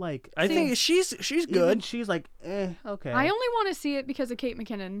so like. I think she's even good. she's like, okay. I only want to see it because of Kate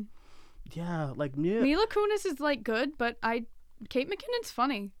McKinnon. Yeah, like Mila Kunis is like good, but Kate McKinnon's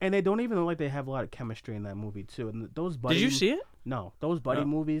funny. and they don't even look like they have a lot of chemistry in that movie too. And those buddy. Did you see it? No, those buddy No.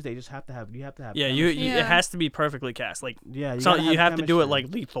 movies. They just have to have. You have to have. Yeah, chemistry. it has to be perfectly cast. Like, Yeah, so gotta you have to do it chemistry.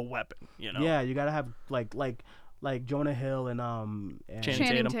 like Lethal Weapon. You know. Yeah, you gotta have like Jonah Hill and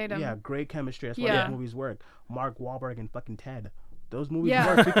Channing Tatum. Yeah, great chemistry. That's why Yeah. those movies work. Mark Wahlberg and fucking Ted. Those movies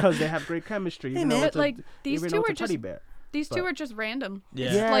Yeah. work because they have great chemistry. Even though But it's like these even two though it's are a teddy just bear. these two are just random.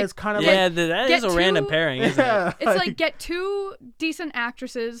 Yeah. Yeah, like, it's kind of Yeah, like that get is a random two- pairing, isn't it? yeah, It's like get two decent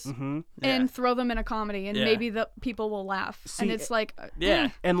actresses Mhm. and Yeah. throw them in a comedy, and Yeah. maybe the people will laugh. See, and it's like Yeah.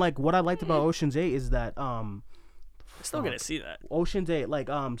 And like what I liked about Ocean's 8 is that I'm still gonna see that. Ocean's 8 like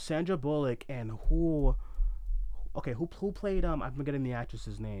Sandra Bullock and who played I'm forgetting the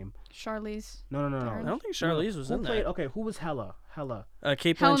actress's name. Charlize. No. I don't think Charlize was Who in played that. okay, who was Hella?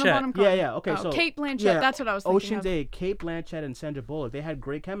 Kate Helena Blanchett. Bonham Carter. Yeah, okay, Oh, so Kate Blanchett. yeah, That's what I was thinking Ocean's of. 8, Kate Blanchett and Sandra Bullock, they had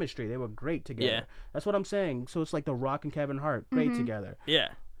great chemistry. They were great together. Yeah. That's what I'm saying. So it's like The Rock and Kevin Hart, great Mm-hmm. together. Yeah.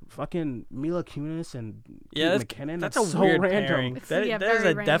 Fucking Mila Kunis and Yeah, Kate McKinnon. that's That's a so weird random. pairing. It's- That yeah, is very a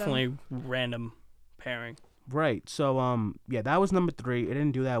random. definitely random pairing. Right. So yeah, that was number 3. It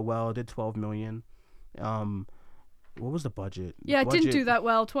didn't do that well. It did 12 million. What was the budget? Yeah, it didn't do that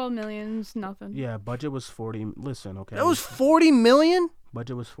well. 12 million's nothing. Yeah, budget was 40. Listen, okay. That was 40 million?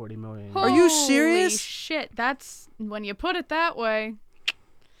 budget was 40 million. Are you Holy serious? Shit, that's when you put it that way.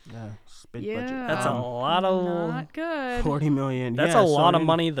 Yeah, it's big Yeah. budget. That's a lot of Not good. 40 million. That's yeah, a so lot it of didn't-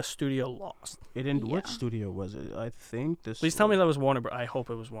 money the studio lost. It didn't. Which Yeah. studio was it? I think this. Please tell me that was Warner. I hope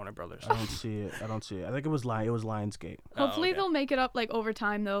it was Warner Brothers. I don't see it. I think it was Lionsgate. Hopefully okay. they'll make it up like over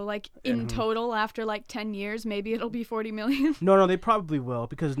time though. Like in total, after like 10 years, maybe it'll be 40 million. No, they probably will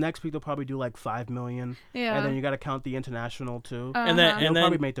because next week they'll probably do like 5 million. Yeah. And then you got to count the international too. And then Uh-huh. and They'll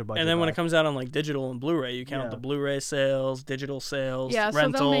probably then make their budget and then when it back. comes out on like digital and Blu-ray, you count Yeah. the Blu-ray sales, digital sales, yeah, so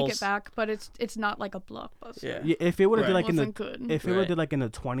rentals. they'll make it back, but it's not like a blockbuster. Yeah. Yeah, if it would have Right. did like in the Wasn't good. if it would have Right. did like in the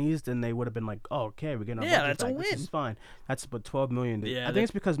 20s, then they would have been like, oh, okay, we're getting our Yeah, budget that's a back. This win. is fine. That's but 12 million. Yeah, I think they-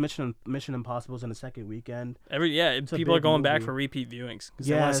 it's because Mission Impossible's in the second weekend. a big people are going back movie. for repeat viewings because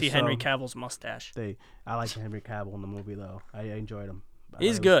they Yeah, want to see Henry so- Cavill's mustache. I like Henry Cavill in the movie though. I enjoyed him. I thought He's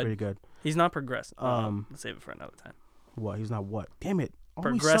it was good. Pretty good. He's not progressing. Let's save it for another time. What? He's not what? Damn it.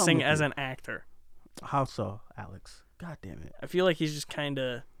 Always Progressing something with as you. an actor. How so, Alex? God damn it. I feel like he's just kind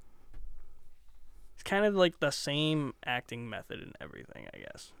of. it's kind of like the same acting method and everything, I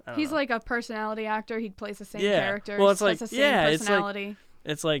guess. I don't He's know. like a personality actor. He plays the same Yeah. characters. Well, it's like- has the same yeah, it's like- personality.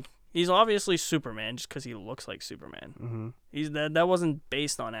 It's like he's obviously Superman just because he looks like Superman. Mm-hmm. He's that wasn't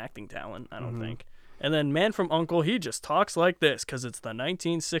based on acting talent, I don't think. And then Man from U.N.C.L.E., he just talks like this because it's the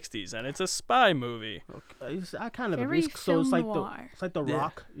 1960s and it's a spy movie. Okay. I kind of Very agree. So it's like noir. the Yeah.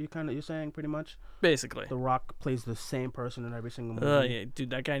 Rock. You're saying pretty much. Basically. The Rock plays the same person in every single movie. Yeah,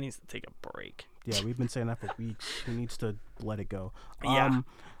 dude, that guy needs to take a break. Yeah, we've been saying that for weeks. He needs to let it go. Yeah.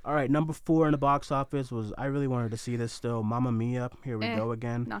 All right, number 4 in the box office was, I really wanted to see this still, Mamma Mia. Here we go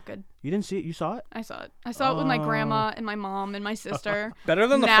again. Not good. You didn't see it? You saw it? I saw it. I saw it with my grandma and my mom and my sister. Better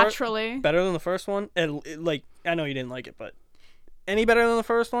than the Naturally. better than the first one. Like, I know you didn't like it, but any better than the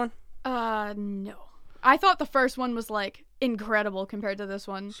first one? No. I thought the first one was like incredible compared to this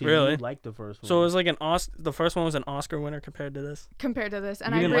one. See, Really? You liked the first one. So it was like the first one was an Oscar winner compared to this. Compared to this,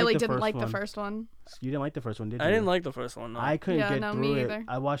 and You I didn't really like the didn't first like the one. first one. You didn't like the first one, did you? I didn't like the first one. No. I couldn't Yeah, get no, through me it. either.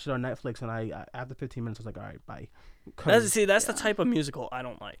 I watched it on Netflix, and I after 15 minutes, I was like, all right, bye. That's the Yeah. type of musical I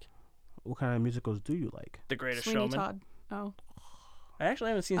don't like. What kind of musicals do you like? The Greatest Sweeney Showman. Todd. Oh, I actually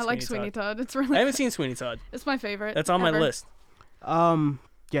haven't seen I Sweeney like Sweeney Todd. Todd. It's really. I haven't seen Sweeney Todd. It's my favorite. That's on my ever. list.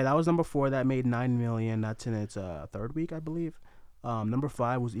 Yeah, that was number 4. That made $9 million. That's in its third week, I believe. Number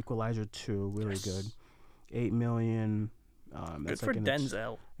 5 was Equalizer 2, really good. $8 million. Good That's for like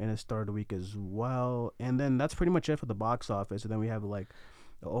Denzel. in its third week as well. And then that's pretty much it for the box office. And then we have like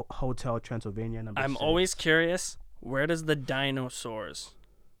Hotel Transylvania number I'm 6. always curious, where does the dinosaurs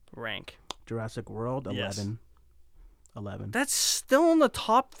rank? Jurassic World 11. Yes. 11. That's still in the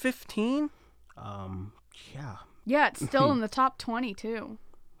top 15? Yeah. Yeah, it's still in the top 20 too.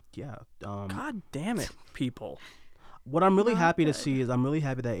 Yeah. God damn it, people. What I'm really Not happy to good. see is I'm really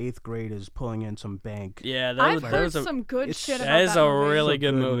happppy that 8th grade is pulling in some bank. Yeah, I've that heard was a some good it's- shit that about is that a movie. really It's a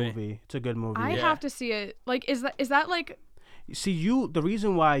good movie. It's a good movie. I Yeah. have to see it. Like, is that like? See, the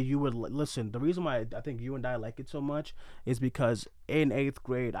reason why you would listen, the reason why I think you and I like it so much is because in 8th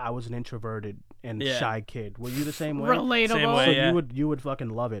grade I was an introverted and Yeah. shy kid. Were you the same way? Relatable. Same way, So yeah. you would fucking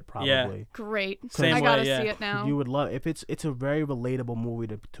love it probably. Yeah. Great. Same I way, gotta yeah. see it now. You would love if it's a very relatable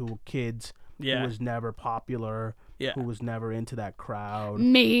movie to kids Yeah. who was never popular, Yeah. who was never into that crowd.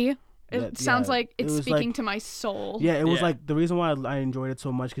 Me. It Yeah, sounds yeah. like It it's was speaking like- to my soul. Yeah, it was Yeah. like the reason why I enjoyed it so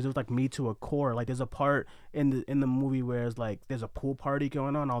much because it was like me to a core. Like there's a part in the movie where it's like there's a pool party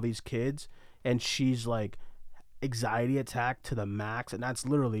going on, all these kids, and she's anxiety attack to the max, and that's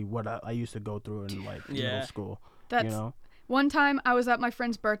literally what I used to go through in like Yeah. middle school. That's You know, one time I was at my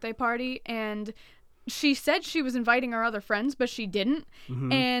friend's birthday party and she said she was inviting her other friends, but she didn't.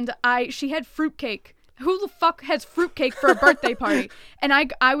 Mm-hmm. And she had fruitcake. Who the fuck has fruitcake for a birthday party? And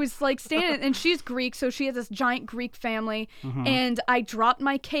I was like standing, and she's Greek, so she has this giant Greek family. Mm-hmm. And I dropped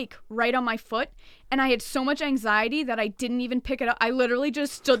my cake right on my foot, and I had so much anxiety that I didn't even pick it up. I literally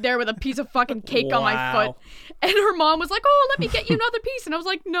just stood there with a piece of fucking cake on my Wow. foot. And her mom was like, "Oh, let me get you another piece." And I was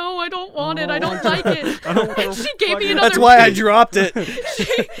like, "No, I don't want it. I don't like it." And she gave me another That's why I piece. dropped it.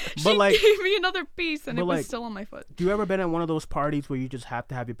 She like- gave me another piece, and it but was like- still on my foot. do you ever been at one of those parties where you just have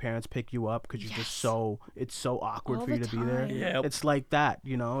to have your parents pick you up because you're just it's so awkward All for you the to be there? time. Yep. It's like that,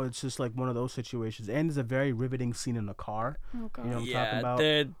 you know. It's just like one of those situations, and there's a very riveting scene in the car. Oh god. You know what I'm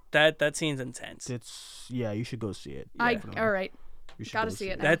talking about? That scene's intense. You should go see it. I Definitely. all right. You should Gotta go see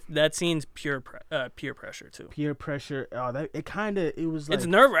it now. That scene's peer pressure too. Peer pressure. Oh, it was like It's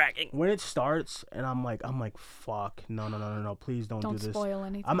nerve wracking. when it starts, and I'm like, fuck, no, please don't do Don't this. spoil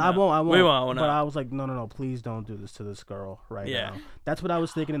anything. I No. won't. We won't, But no. I was like, no, please don't do this to this girl right Yeah. now. That's what I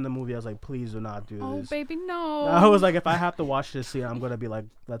was thinking in the movie. I was like, please do not do Oh this. baby, no. I was like, if I have to watch this scene, I'm gonna be like,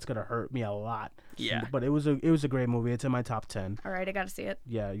 that's gonna hurt me a lot. Yeah. But it was a great movie. It's in my top 10. All right, I gotta see it.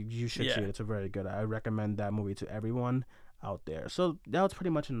 Yeah, you should Yeah. see it. It's a very good. I recommend that movie to everyone out there. So that's pretty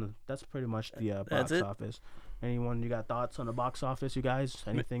much the That's box it. office. Anyone you got thoughts on the box office? You guys,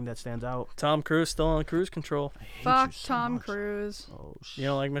 anything that stands out? Tom Cruise still on cruise control. I hate Fuck you so Tom much. Cruise. Oh shit. You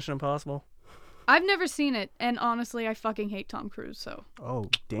don't like Mission Impossible? I've never seen it, and honestly, I fucking hate Tom Cruise. So. Oh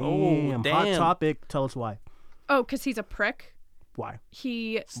damn. Hot damn. topic. Tell us why. Oh, cause he's a prick. Why?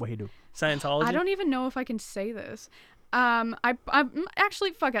 He. What he do? Scientology? I don't even know if I can say this. I'm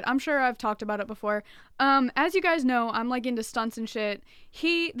actually, fuck it. I'm sure I've talked about it before. As you guys know, I'm like into stunts and shit.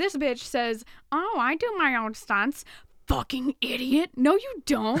 This bitch says, "Oh, I do my own stunts." Fucking idiot. No, you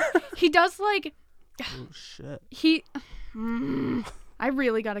don't. He does like, Oh shit. I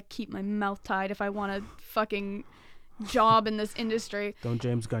really gotta keep my mouth tied if I want a fucking job in this industry. Don't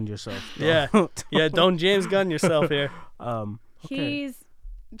James Gunn yourself. Yeah. Yeah, don't James Gunn yourself here. Okay.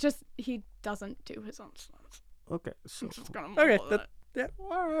 He doesn't do his own stunts. Okay. So I'm just gonna Okay, mumble that. Yeah.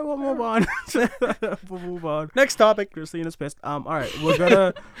 All right, we'll move on. We'll move on. Next topic. Christina's pissed. All right, we're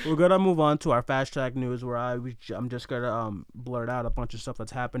gonna move on to our fast track news, where I'm just gonna blurt out a bunch of stuff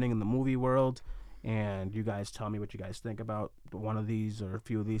that's happening in the movie world, and you guys tell me what you guys think about one of these or a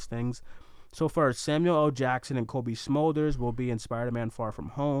few of these things. So first, Samuel L. Jackson and Kobe Smulders will be in Spider-Man: Far From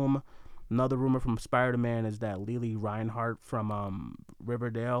Home. Another rumor from Spider-Man is that Lily Reinhart from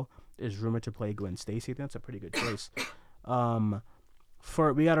Riverdale is rumored to play Gwen Stacy. I think that's a pretty good choice.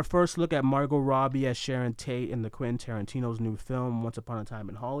 We got a first look at Margot Robbie as Sharon Tate in the Quentin Tarantino's new film Once Upon a Time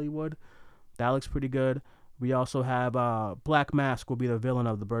in Hollywood. That looks pretty good. We also have Black Mask will be the villain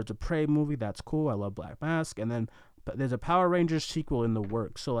of the Birds of Prey movie. That's cool. I love Black Mask. And then there's a Power Rangers sequel in the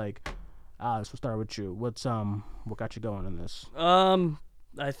works. So like, Alex, we'll start with you. What got you going on this?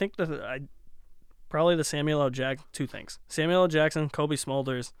 I think probably the Samuel L. Jackson. Two things: Samuel L. Jackson, Kobe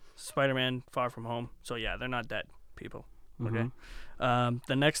Smulders, Spider-Man: Far From Home. So yeah, they're not dead people. Okay.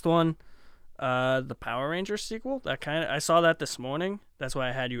 The next one, the Power Rangers sequel. I saw that this morning. That's why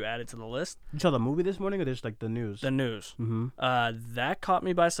I had you add it to the list. You saw the movie this morning, or just like the news? The news. Mm-hmm. That caught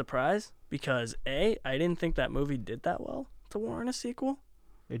me by surprise because I didn't think that movie did that well to warrant a sequel.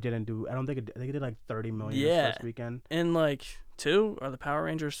 It didn't do. I think it did like 30 million this first weekend. And like, are the Power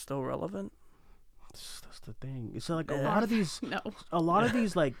Rangers still relevant? That's the thing. It's like a lot of these. No. A lot of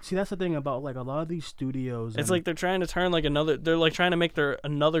these, like, see, that's the thing about like a lot of these studios. It's like they're trying to turn like another. They're like trying to make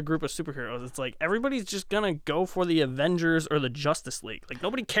another group of superheroes. It's like everybody's just gonna go for the Avengers or the Justice League. Like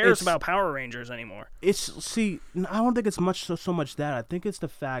nobody cares about Power Rangers anymore. I don't think it's so much that. I think it's the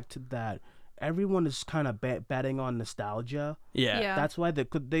fact that everyone is kind of betting on nostalgia. Yeah. That's why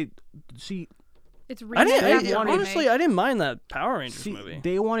they see. It's honestly, I didn't mind that Power Rangers movie.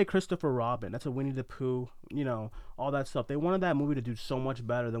 They wanted Christopher Robin. That's a Winnie the Pooh, all that stuff. They wanted that movie to do so much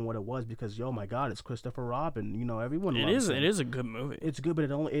better than what it was because, oh my God, it's Christopher Robin. Everyone loves him. It is a good movie. It's good, but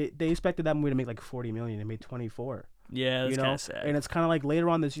they expected that movie to make like 40 million. It made 24. Yeah, that's kind of sad. And it's kind of like later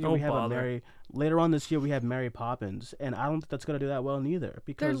on this year we have Mary Poppins, and I don't think that's gonna do that well neither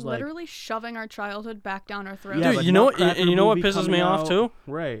because they're literally shoving our childhood back down our throats. Yeah, dude, you know what pisses me off too?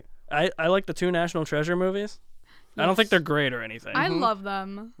 Right. I like the 2 National Treasure movies. Yes. I don't think they're great or anything. I love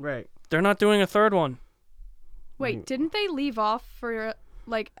them. Right. They're not doing a third one. Wait, didn't they leave off for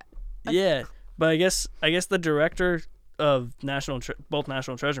like? Yeah, but I guess the director of both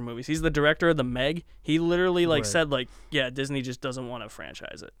National Treasure movies. He's the director of the Meg. He literally said Disney just doesn't want to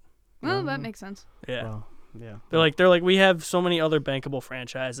franchise it. Well, that makes sense. Yeah. Well, yeah. They're like we have so many other bankable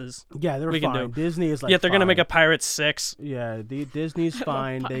franchises. Yeah, they're fine. Can do. Disney is like. Yeah, they're gonna make a Pirates 6. Yeah, Disney's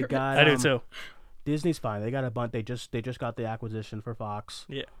fine. They got. I do too. Disney's fine. They got a bunch. They just got the acquisition for Fox.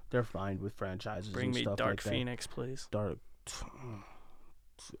 Yeah. They're fine with franchises. Bring and me stuff Dark like Phoenix, please. I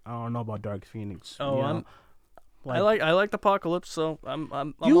don't know about Dark Phoenix. Oh, I liked Apocalypse, so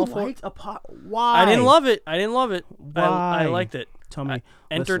I'm you all for liked Why? I didn't love it. Why? I liked it. Tell me.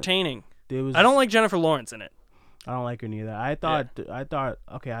 Entertaining. Listen, I don't like Jennifer Lawrence in it. I don't like her neither. I thought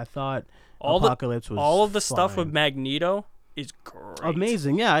all Apocalypse was all of the fine. stuff with Magneto is great.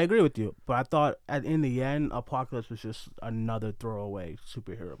 Amazing. Yeah, I agree with you. But I thought in the end, Apocalypse was just another throwaway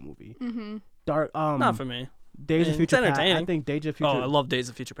superhero movie. Mm-hmm. Not for me. Days of Future Past. Entertaining. I think Days of Future. I love Days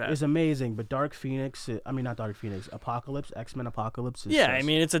of Future Past. It's amazing, but Dark Phoenix. Not Dark Phoenix. Apocalypse. X-Men Apocalypse.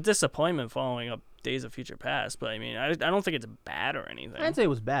 It's a disappointment following up Days of Future Past, but I don't think it's bad or anything. I'd say it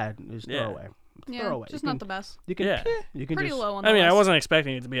was bad. It's throwaway. Yeah, just not the best. You can. You can pretty just, low on the list. I wasn't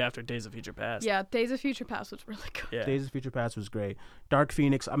expecting it to be after Days of Future Past. Yeah, Days of Future Past was really good. Yeah. Days of Future Past was great. Dark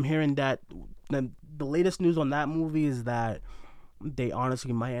Phoenix. I'm hearing that the latest news on that movie is that they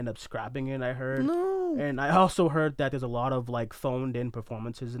honestly might end up scrapping it. I heard. No. And I also heard that there's a lot of phoned in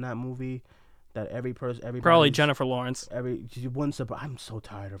performances in that movie. That every probably Jennifer Lawrence. I'm so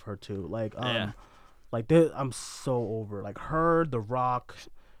tired of her too. I'm so over her, The Rock.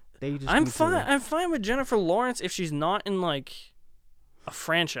 I'm fine with Jennifer Lawrence if she's not in a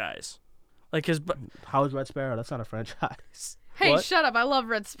franchise. How's Red Sparrow? That's not a franchise. Hey, what? Shut up! I love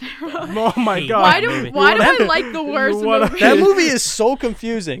Red Sparrow. Oh my God! Why do I like the worst movie? That movie is so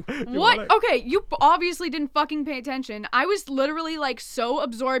confusing. What? Okay, you obviously didn't fucking pay attention. I was literally so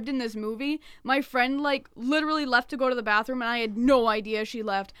absorbed in this movie. My friend literally left to go to the bathroom, and I had no idea she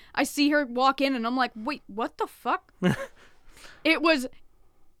left. I see her walk in, and I'm like, wait, what the fuck? It was.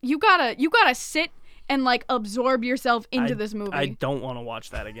 You gotta sit and absorb yourself into this movie. I don't want to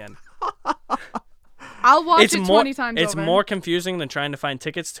watch that again. I'll watch it 20 times It's over. more confusing than trying to find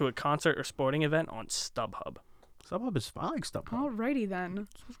tickets to a concert or sporting event on StubHub. StubHub is fine. I like StubHub. Alrighty then.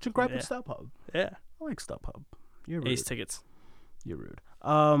 What's your gripe with StubHub? Yeah. I like StubHub. You're rude. Ace tickets. You're rude.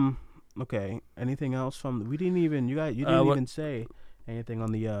 Okay. Anything else from? We didn't even. You didn't even say Anything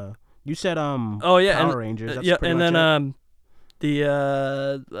on the you said Oh yeah, Power Rangers. That's yeah, pretty and much then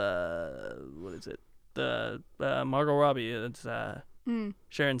it. what is it? The Margot Robbie. It's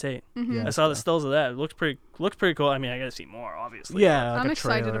Sharon Tate. Mm-hmm. Yeah, I saw the stills of that. It looks pretty cool. I mean, I gotta see more, obviously. Yeah, like I'm a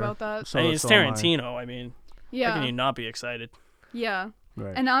excited trailer. about that. So, I mean, it's so am I. Tarantino. I mean, how can you not be excited? Yeah.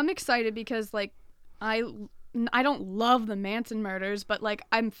 Right. And I'm excited because like I don't love the Manson murders, but like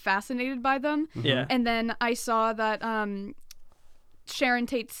I'm fascinated by them. Yeah. And then I saw that Sharon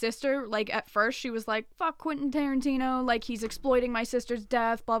Tate's sister, like at first she was like, fuck Quentin Tarantino, like he's exploiting my sister's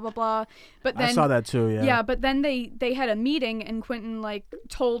death, blah blah blah. But then I saw that too, yeah. Yeah, but then they had a meeting and Quentin like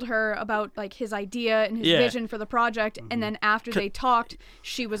told her about like his idea and his vision for the project, and then after they talked,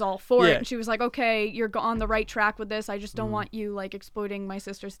 she was all for it, and she was like, okay, you're on the right track with this. I just don't want you like exploiting my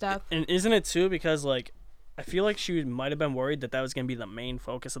sister's death. And isn't it too because like I feel like she might have been worried that was gonna be the main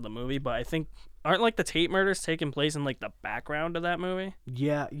focus of the movie, but I think aren't like the Tate murders taking place in like the background of that movie?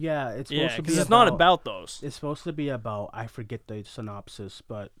 Yeah, it's supposed to be. Because it's not about those. It's supposed to be about. I forget the synopsis,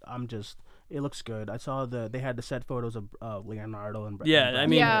 but it looks good. I saw they had the set photos of Leonardo and Brad. I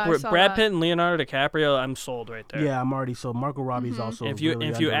mean, I saw Brad that. Pitt and Leonardo DiCaprio, I'm sold right there. Yeah, I'm already sold. Margot Robbie's also. If you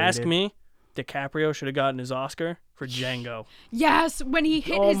really ask underrated. me, DiCaprio should have gotten his Oscar for Django. Yes, when he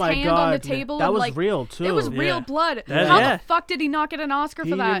hit Oh his my hand God, on the table, that and was like real too. it was real blood. That- How yeah. the fuck did he not get an Oscar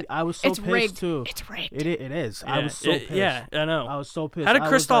for that? I was so It's pissed rigged. too. It's rigged. It is. I Yeah, was so pissed. Yeah, I know. I was so pissed. How did I was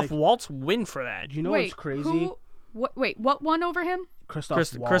Christoph like, Waltz win for that? You know Wait, what's crazy? What won over him?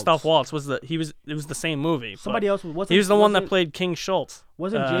 Christoph Waltz was it was the same movie. Somebody else was. He was the one that played King Schultz.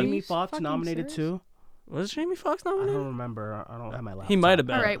 Wasn't Are Jamie you Foxx fucking nominated serious? too? Was Jamie Foxx I nominated? don't remember. I don't have my laptop. He might have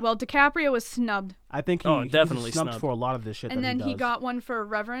been. All right, well, DiCaprio was snubbed, I think Oh, he definitely was snubbed snubbed. for a lot of this shit. and that then he does. got one for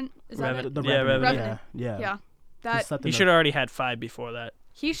Revenant. Is that Revenant. it? The Yeah, Revenant. Revenant. Yeah. Yeah, It's that something He that- should have already had 5 before that.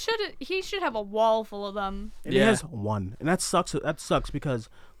 he should have a wall full of them. And Yeah. He has one, and that sucks. That sucks because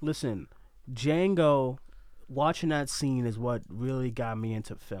listen, Django. Watching that scene is what really got me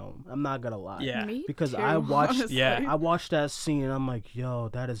into film. I'm not gonna lie. Yeah. Me Because too, I watched. honestly. Yeah. I watched that scene and I'm like, yo,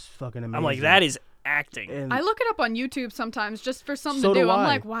 that is fucking amazing. I'm like, that is acting. And I look it up on YouTube sometimes just for something So to do. do I'm I.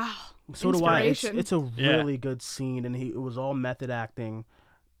 like, wow. so do I. Inspiration. It's a Yeah. really good scene, and it was all method acting.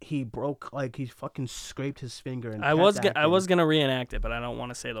 He broke he fucking scraped his finger. And I kept was acting. gonna reenact it, but I don't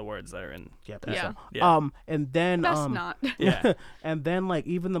want to say the words that are in. Yeah. Yeah. Yeah. And then Best not. Yeah. and then like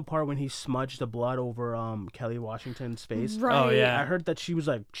even the part when he smudged the blood over Kelly Washington's face. Right. Oh yeah. I heard that she was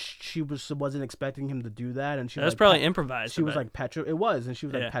like wasn't expecting him to do that, and she That was like, probably improvised. She a was bit. like It was, and she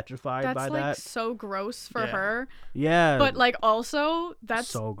was like Yeah. petrified That's by like that. so gross for Yeah. her. Yeah. But like also that's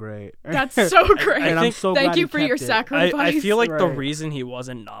so great. that's so great. And I'm think- so Thank glad you he for your kept it. sacrifice. I feel like the Right. reason he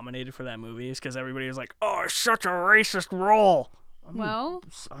wasn't nominated for that movie is because everybody was like, "Oh, it's such a racist role." Well,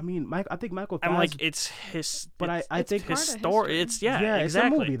 I mean, I think Michael. I'm Faz- like, it's his. But it's, I it's think- Part of history. history. It's yeah, it's a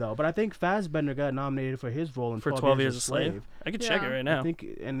exactly. movie though. But I think Fassbender got nominated for his role in For 12 Years a Slave. I could check it Yeah. right I now. think,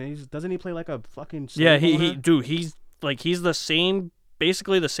 and doesn't he play like a fucking? Yeah, slave he owner? dude, he's the same,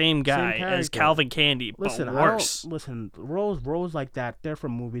 basically the same guy as character. Calvin Candy, Listen, but I don't- worse. listen, roles like that, they're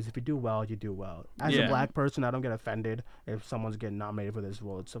from movies. If you do well, you do well. As a Yeah. black person, I don't get offended if someone's getting nominated for this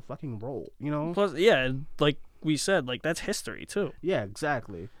role. It's a fucking role, you know? Plus, yeah, like we said, like that's history too. Yeah,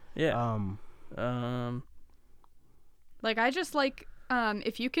 exactly. Yeah. like I just like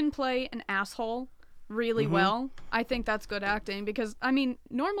if you can play an asshole really Mm-hmm. well, I think that's good acting because I mean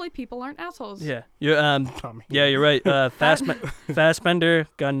normally people aren't assholes. Yeah. You're Tommy. yeah, you're right. Fassbender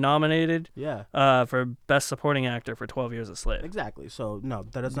got nominated Yeah, for Best Supporting Actor for 12 Years a Slave. exactly. So no,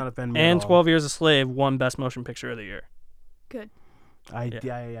 that does not offend me. And at all. 12 Years a Slave won Best Motion Picture of the Year. Good. I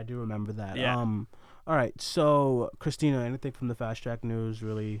do remember that. Yeah. All right. So Christina, anything from the Fast Track news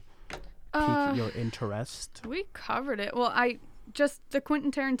really pique your interest? We covered it. Well, I just the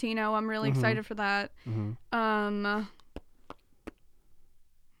Quentin Tarantino. I'm really excited for that. Mm-hmm.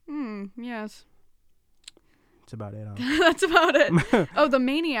 Yes. That's about it. That's about it. Oh, the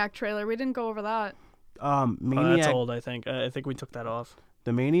Maniac trailer. We didn't go over that. Oh, Maniac. that's old, I think. I think we took that off.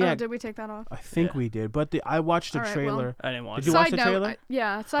 The Oh, Maniac. did we take that off? I think Yeah. we did, but I watched the All right, trailer. I didn't watch Did it. you watch Side the note, trailer?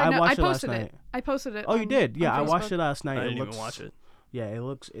 yeah. I Side note. I watched it last posted it. night. I posted it. Oh, you did? Yeah, I on watched Facebook. it last night. I It didn't looks. even watch it. Yeah, it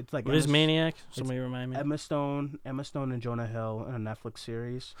looks. It's like What is Maniac? Somebody remind me. Emma Stone and Jonah Hill in a Netflix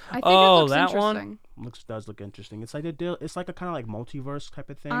series. I think Oh, it looks that one? interesting. Does look interesting. It's like it's like a kind of like multiverse type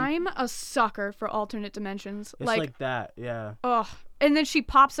of thing. I'm a sucker for alternate dimensions. It's like that. Yeah. ugh. And then she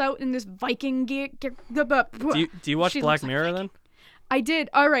pops out in this Viking gear. Do you watch She Black looks like Mirror Viking. then? I did.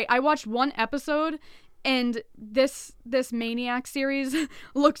 All right. I watched one episode, and this Maniac series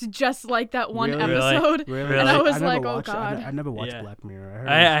looks just like that one Really? episode. Really? And I was never like, oh watched it. God. I never watched Yeah. Black Mirror.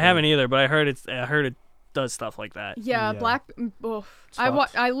 I haven't either, but I heard it does stuff like that. Yeah, Black.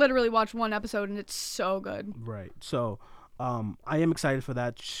 I literally watched one episode and it's so good. Right. So, I am excited for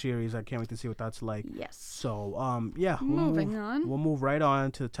that series. I can't wait to see what that's like. Yes. So, Moving on. We'll move right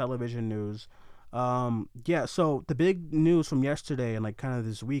on to television news. So the big news from yesterday and like kind of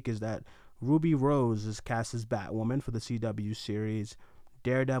this week is that Ruby Rose is cast as Batwoman for the CW series.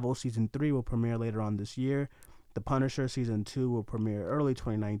 Daredevil season 3 will premiere later on this year. The Punisher season 2 will premiere early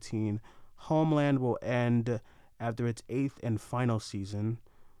 2019. Homeland will end after its 8th and final season.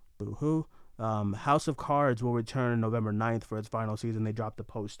 Boo-hoo. House of Cards will return November 9th for its final season. They dropped the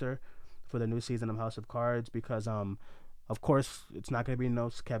poster for the new season of House of Cards because of course, it's not going to be no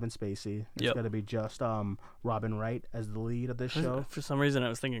Kevin Spacey. It's going to be just Robin Wright as the lead of this show. For some reason, I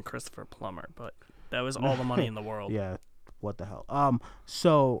was thinking Christopher Plummer, but that was all the money in the world. Yeah, what the hell?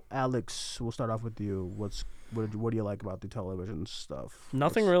 So Alex, we'll start off with you. What do you like about the television stuff?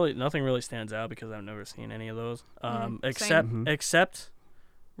 Nothing really stands out because I've never seen any of those. Except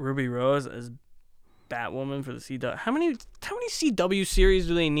Ruby Rose as Batwoman for the CW. How many CW series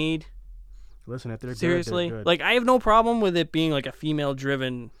do they need? Listen, if they're seriously, good, they're good. Like I have no problem with it being like a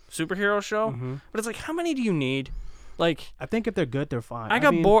female-driven superhero show, but it's like, how many do you need? Like, I think if they're good, they're fine. I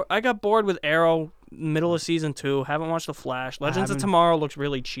got bored with Arrow middle of season 2. Haven't watched The Flash. Legends of Tomorrow looks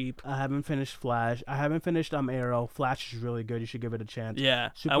really cheap. I haven't finished Flash. I haven't finished Arrow. Flash is really good. You should give it a chance. Yeah,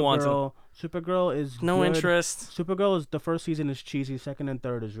 I want to. Supergirl is no good. interest. Supergirl is the first season is cheesy. Second and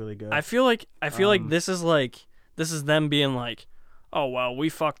third is really good. I feel like this is them being like, oh, well, we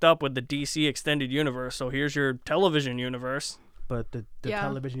fucked up with the DC extended universe, so here's your television universe. But the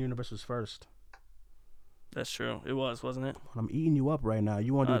television universe was first. That's true. It was, wasn't it? I'm eating you up right now.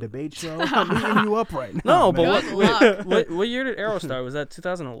 You want to do a debate show? I'm eating you up right now. No, but what year did Arrow start? Was that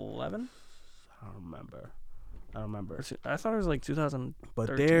 2011? I don't remember. I thought it was like 2013.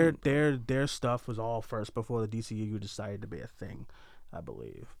 But their stuff was all first before the DCU decided to be a thing, I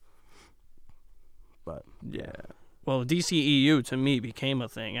believe. But yeah. Well, DCEU to me became a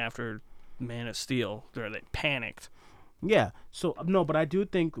thing after Man of Steel, where they panicked. Yeah. So no, but I do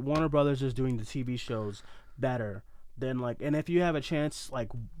think Warner Brothers is doing the TV shows better than and if you have a chance,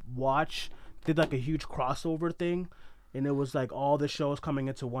 did like a huge crossover thing, and it was like all the shows coming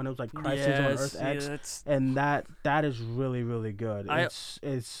into one. It was like Crisis on Earth X, and that is really, really good.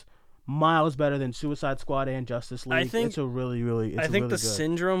 It's miles better than Suicide Squad and Justice League. I think the good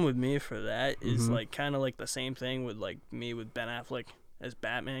syndrome with me for that is like kind of like the same thing with like me with Ben Affleck as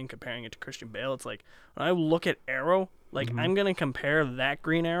Batman, comparing it to Christian Bale. It's like when I look at Arrow, I'm gonna compare that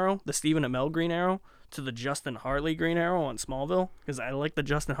Green Arrow, the Stephen Amell Green Arrow, to the Justin Hartley Green Arrow on Smallville, because I like the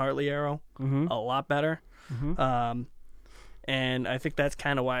Justin Hartley Arrow a lot better. And I think that's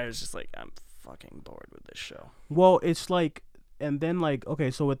kind of why I was just like, I'm fucking bored with this show. Well, it's like. And then okay,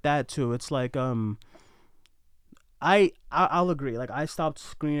 so with that too, it's like I'll agree. Like I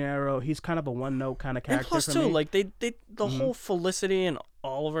stopped Green Arrow. He's kind of a one note kind of character. And plus for too, me. like the whole Felicity and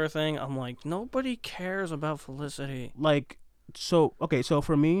Oliver thing. I'm like, nobody cares about Felicity. So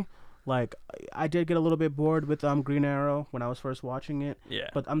for me, I did get a little bit bored with Green Arrow when I was first watching it. Yeah.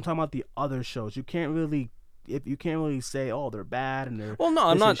 But I'm talking about the other shows. You can't really say, oh, they're bad and they're. Well, no,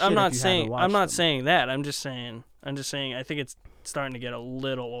 I'm not saying that. I'm just saying I think it's starting to get a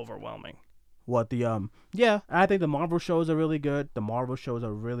little overwhelming. What I think the Marvel shows are really good. The Marvel shows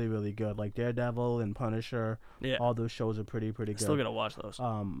are really, really good. Like Daredevil and Punisher. Yeah. All those shows are pretty good. Still gotta watch those.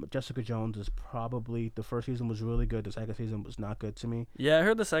 Jessica Jones is probably, the first season was really good. The second season was not good to me. Yeah, I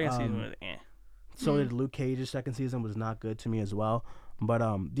heard the second season was So did Luke Cage's second season was not good to me as well. But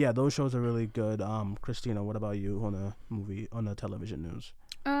those shows are really good. Christina, what about you on the television news?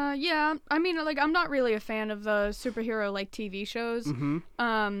 Yeah, I mean, I'm not really a fan of the superhero TV shows.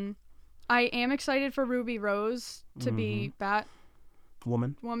 I am excited for Ruby Rose to be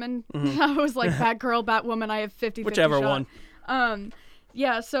Woman. I was like Batgirl, Batwoman. I have 50-50 whichever shot. one.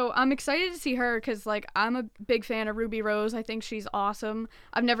 Yeah, so I'm excited to see her because I'm a big fan of Ruby Rose. I think she's awesome.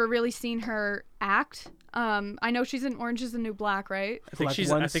 I've never really seen her act. I know she's in Orange Is the New Black, right? I think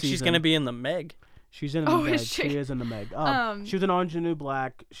she's gonna be in the Meg. She's in the Meg. She is in the Meg. She was in Orange Is the New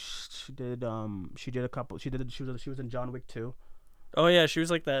Black. She did a couple. She was in John Wick 2. Oh yeah, she was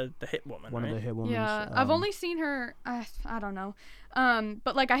like the hit woman. One of the hit women. Yeah, I've only seen her. I don't know.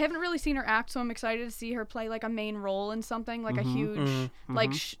 But I haven't really seen her act, so I'm excited to see her play a main role in something a huge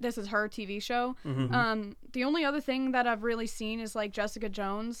this is her TV show. The only other thing that I've really seen is Jessica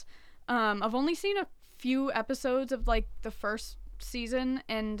Jones. I've only seen a few episodes of the first season,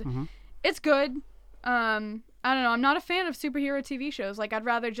 and it's good. I don't know. I'm not a fan of superhero TV shows. I'd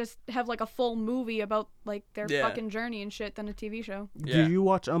rather just have a full movie about their fucking journey and shit than a TV show. Yeah. Did you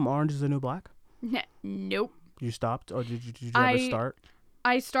watch Orange Is the New Black? Nope. You stopped, or did you ever start?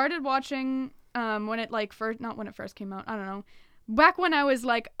 I started watching when it like not when it first came out. I don't know. Back when I was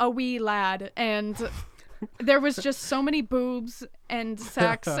like a wee lad, and there was just so many boobs and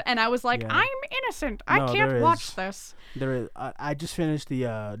sex, and I was like, I'm innocent. I can't watch this. There is. I just finished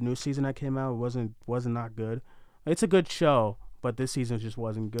the new season that came out. It wasn't not good. It's a good show, but this season just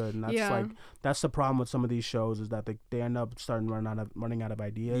wasn't good, and that's the problem with some of these shows is that they end up running out of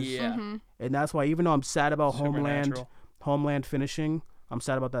ideas. Yeah, and that's why even though I'm sad about Homeland finishing. I'm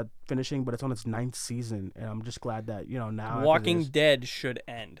sad about that finishing, but it's on its 9th season, and I'm just glad that now. Walking Dead should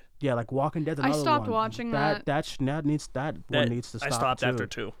end. Yeah, like Walking Dead's another one. I stopped watching that. That needs to stop. I stopped too. after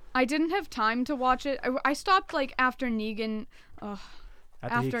 2. I didn't have time to watch it. I stopped like after Negan.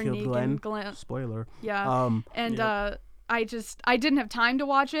 After he killed Glenn. Spoiler. Yeah. I didn't have time to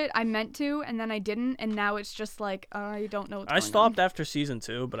watch it. I meant to, and then I didn't, and now it's just like I don't know what's going on. I stopped after season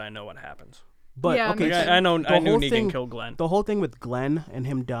 2, but I know what happens. But yeah, okay, I knew Negan killed Glenn. The whole thing with Glenn and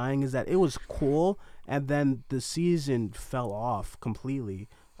him dying is that it was cool, and then the season fell off completely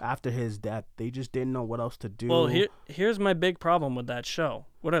after his death. They just didn't know what else to do. Well, here's my big problem with that show.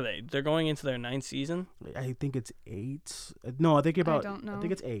 What are they? They're going into their 9th season? I think it's 8. No, I think I don't know. I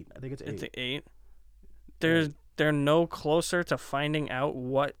think it's 8. It's 8. They're no closer to finding out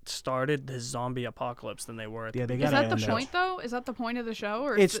what started the zombie apocalypse than they were at the beginning. Is that the point, though? Is that the point of the show?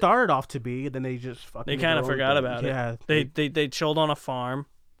 Or it started off to be, then they just fucking... They kind of forgot about it. Yeah. They chilled on a farm,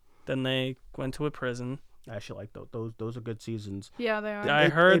 then they went to a prison. I actually like those are good seasons. Yeah, they are. I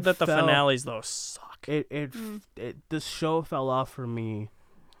heard that the finales, though, suck. This show fell off for me.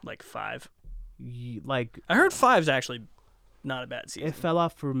 Like 5. I heard 5's actually... not a bad season. It fell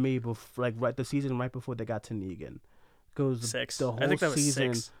off for me the season right before they got to Negan. Because 6. The whole I think that was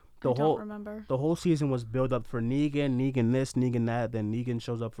season, 6. I don't remember. The whole season was build up for Negan this, Negan that. Then Negan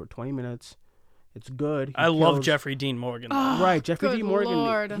shows up for 20 minutes. It's good. I love Jeffrey Dean Morgan. Right, Jeffrey Dean Morgan.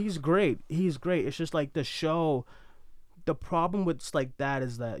 Lord. He's great. It's just like the show. The problem with like that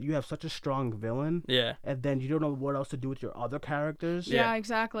is that you have such a strong villain. Yeah. And then you don't know what else to do with your other characters. Yeah,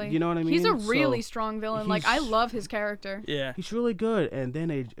 exactly. You know what I mean? He's a really strong villain. Like, I love his character. Yeah. He's really good. And then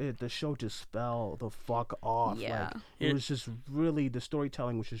the show just fell the fuck off. Yeah. Like, it was just really, the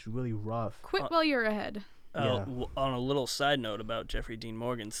storytelling was just really rough. Quit while you're ahead. On a little side note about Jeffrey Dean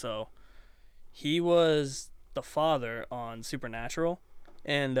Morgan, so he was the father on Supernatural.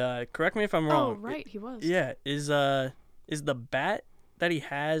 And correct me if I'm wrong. Oh, right, he was. Yeah. Is the bat that he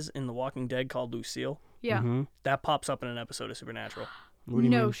has in The Walking Dead called Lucille? Yeah. Mm-hmm. That pops up in an episode of Supernatural. What do you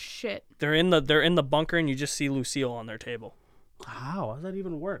mean? Shit. They're in the bunker and you just see Lucille on their table. How does that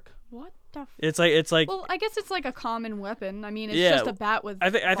even work? What the? It's like. Well, I guess it's like a common weapon. I mean, it's Yeah, just a bat with. I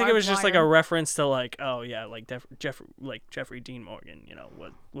think it was just like a wire. reference to like, oh yeah, like Jeffrey Dean Morgan,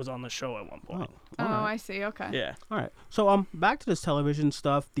 was on the show at one point. Oh, right. I see. Okay. Yeah. All right. So back to this television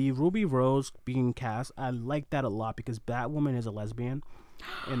stuff. The Ruby Rose being cast, I like that a lot because Batwoman is a lesbian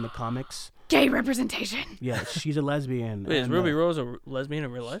in the comics. Gay representation. Yeah, she's a lesbian. Wait, is Ruby Rose a lesbian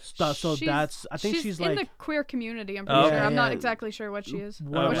in real life? So I think she's in like the queer community. I'm pretty sure. yeah, I'm not yeah. exactly sure what she is.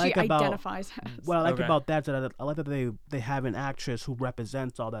 What What I she like about- identifies as. What I like Okay. about that is that I like that they have an actress who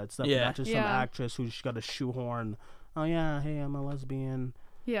represents all that stuff. Yeah. Not just some Yeah. actress who's got a shoehorn. Oh yeah, hey, I'm a lesbian.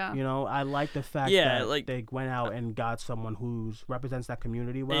 Yeah. I like the fact Yeah, that like- they went out and got someone who represents that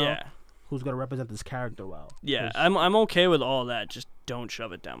community well. Yeah. Who's gonna represent this character well. Yeah, 'Cause- I'm okay with all that. Just don't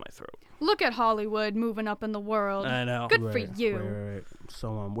shove it down my throat. Look at Hollywood moving up in the world. I know. Good for Right, you. right. So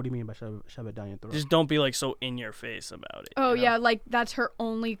what do you mean by shove it down your throat? Just don't be like so in your face about it. Oh you know? yeah, like that's her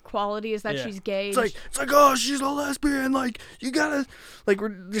only quality is that Yeah. she's gay. It's like oh she's a lesbian, like you gotta like we're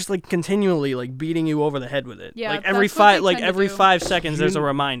just like continually like beating you over the head with it. Yeah, like every that's what they 5 like tend to every do. 5 seconds there's a You-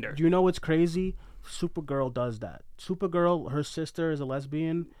 reminder. Do you know what's crazy? Supergirl does that. Supergirl, her sister is a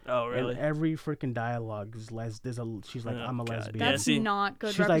lesbian. Oh really? And every freaking dialogue is she's like, Oh, I'm a God. lesbian. Yeah, that's see- not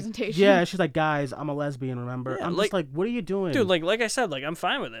good she's representation. like, yeah, she's like, guys, I'm a lesbian. Remember? Yeah, I'm like- just like, what are you doing, Dude, like I said, like I'm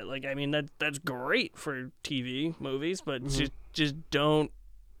fine with it. Like I mean that's great for TV movies, but just don't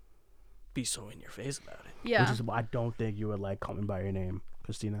be so in your face about it. Yeah. Which is why I don't think you would like Call Me by Your Name,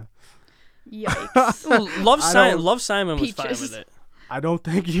 Christina. Yikes. Well, I don't- Love Simon was fine Peaches. with it. I don't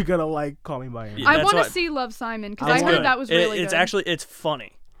think you're gonna like Call Me by Your Name. Yeah, I that's want to what- see Love Simon because I I wanna- heard that was really It's good. actually it's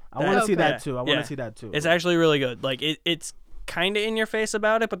funny. I want to see Okay. that too. I want to Yeah. see that too. It's actually really good. Like it's kind of in your face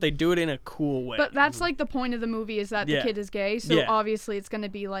about it, but they do it in a cool way. But that's like the point of the movie is that Yeah. the kid is gay, so Yeah. obviously it's going to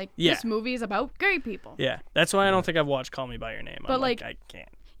be like Yeah. this movie is about gay people. yeah, that's why I don't think I've watched Call Me by Your Name. But, I'm like- I can't.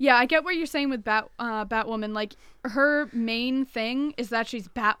 Yeah, I get what you're saying with Batwoman. Like, her main thing is that she's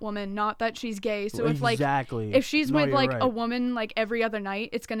Batwoman, not that she's gay. So if she's with like a woman like every other night,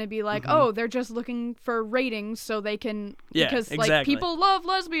 it's gonna be like, oh, they're just looking for ratings so they can like people love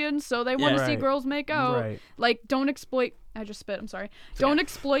lesbians, so they want to see girls make out. Right. Like, don't exploit. I just spit. I'm sorry. Don't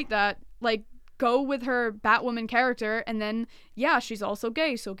exploit that. Like, go with her Batwoman character, and then she's also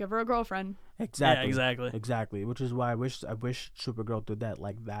gay, so give her a girlfriend. Exactly. Yeah, exactly. Which is why I wish Supergirl did that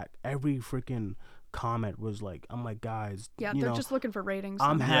like that. Every freaking comment was like, I'm like, guys. Yeah, they're just looking for ratings.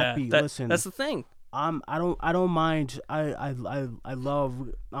 I'm happy. Listen, that's the thing. I don't mind. I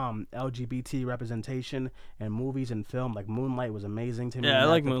love LGBT representation in movies and film. Like Moonlight was amazing to me. Yeah, I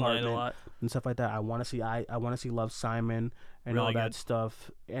like Moonlight a lot and stuff like that. I want to see Love, Simon and really all that stuff.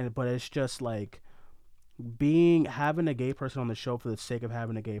 But it's just like having a gay person on the show for the sake of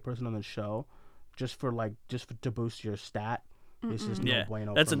having a gay person on the show, just to boost your stat. It's just no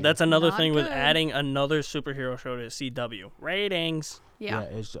bueno. That's another thing with adding another superhero show to CW ratings. Yeah.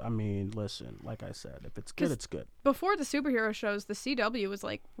 I mean, listen, like I said, if it's good, it's good. Before the superhero shows, the CW was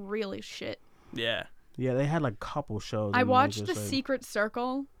like really shit. Yeah. Yeah, they had like a couple shows. I watched The Secret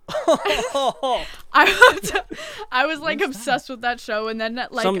Circle. I was like obsessed with that show, and then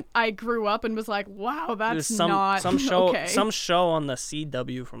I grew up and was like, wow, that's not okay. Some show on the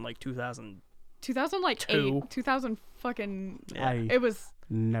CW from like 2008, 2000 fucking. Yeah. It was.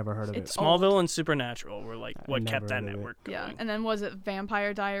 Never heard of it. Smallville and Supernatural were like what kept that network going. Yeah, and then was it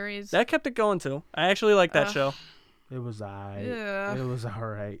Vampire Diaries? That kept it going too. I actually like that show. It was It was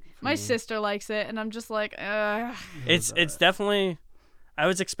alright. My sister likes it, and I'm just like, It's definitely. I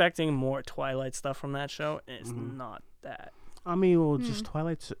was expecting more Twilight stuff from that show, and it's not that. I mean, well, just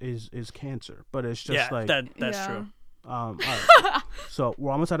Twilight is cancer, but it's just like that's true. All right. So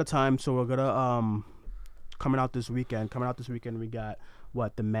we're almost out of time, so we're gonna coming out this weekend. We got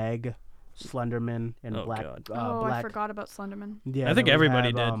the Meg, Slenderman, and Black. I forgot about Slenderman. Yeah, I think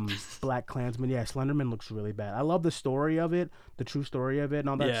everybody did. Black Klansman. Yeah, Slenderman looks really bad. I love the story of it, the true story of it, and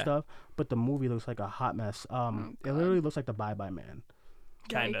all that stuff. But the movie looks like a hot mess. It literally looks like the Bye Bye Man.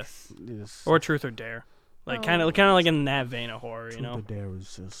 Kind of. Or Truth or Dare. Like kind of like in that vein of horror, you know. Truth or Dare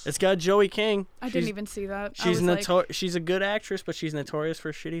was just. It's got Joey King. I didn't even see that. She's a good actress, but she's notorious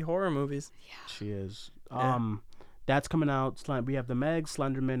for shitty horror movies. Yeah. She is. That's coming out. We have the Meg,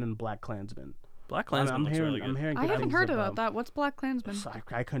 Slenderman, and Black Klansman. Black Klansman looks really good. I'm hearing. I haven't heard about that. What's Black Klansman?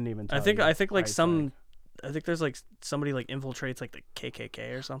 I couldn't even tell I think like some. I think there's like somebody like infiltrates like the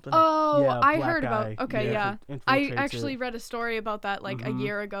KKK or something. Oh, yeah, I heard about. Okay, yeah. I actually read a story about that like a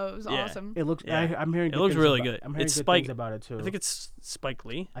year ago. It was awesome. It looks. I'm hearing. It looks really good. I'm hearing good things about it too. I think it's Spike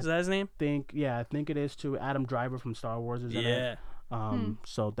Lee. Is that his name? I think it is too. Adam Driver from Star Wars is in it.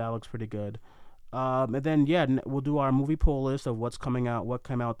 So that looks pretty good. And then we'll do our movie poll list of what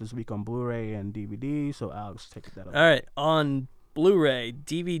came out this week on Blu-ray and DVD. So Alex, take that over. All right, on Blu-ray,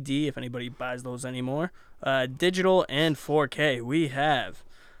 DVD, if anybody buys those anymore, digital and 4K, we have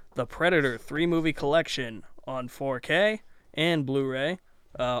the Predator 3-movie collection on 4K and Blu-ray.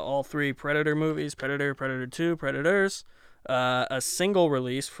 All 3 Predator movies: Predator, Predator 2, Predators. A single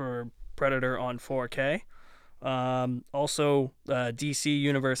release for Predator on 4K. Also, DC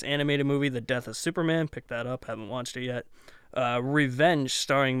Universe animated movie, The Death of Superman. Picked that up. Haven't watched it yet. Revenge,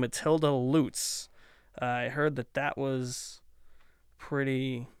 starring Matilda Lutz. I heard that was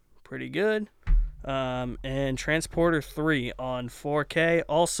pretty good. And Transporter 3 on 4K.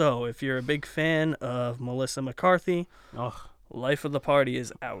 Also, if you're a big fan of Melissa McCarthy, Life of the Party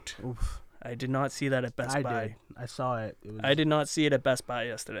is out. Oof. I did not see that at Best Buy. Did. I saw it. I did not see it at Best Buy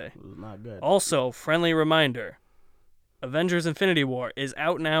yesterday. It was not good. Also, friendly reminder, Avengers Infinity War is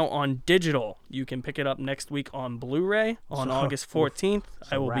out now on digital. You can pick it up next week on Blu-ray on August 14th.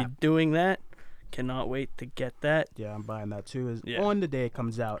 I will be doing that. Cannot wait to get that. Yeah, I'm buying that too. On the day it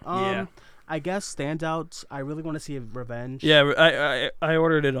comes out. I guess standouts. I really want to see Revenge. Yeah, I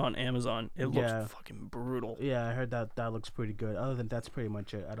ordered it on Amazon. It looks fucking brutal. Yeah, I heard that looks pretty good. Other than that's pretty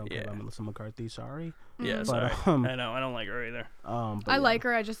much it. I don't care about Melissa McCarthy. Sorry. Yeah, sorry. I know. I don't like her either. I like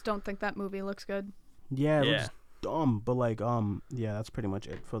her. I just don't think that movie looks good. Yeah, it looks dumb. But that's pretty much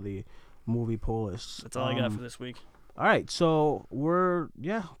it for the movie poll list. That's all I got for this week. All right, so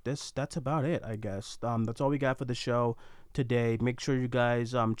that's about it, I guess. That's all we got for the show today. Make sure you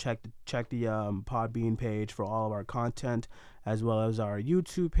guys check the Podbean page for all of our content, as well as our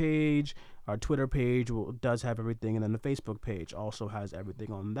YouTube page. Our Twitter page does have everything, and then the Facebook page also has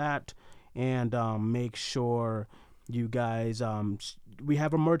everything on that. And make sure you guys we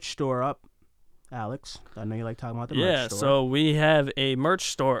have a merch store up. Alex, I know you like talking about the merch store. Yeah, so we have a merch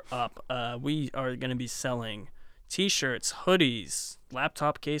store up. We are going to be selling T-shirts, hoodies,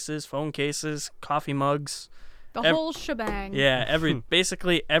 laptop cases, phone cases, coffee mugs. The whole shebang. Yeah,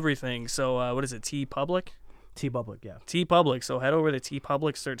 basically everything. So what is it? TeePublic? TeePublic, yeah. TeePublic. So head over to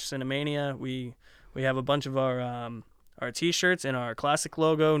TeePublic, search Cinemania. We have a bunch of our T-shirts and our classic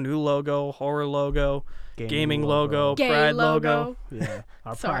logo, new logo, horror logo, gaming logo, Gay Pride logo. Yeah,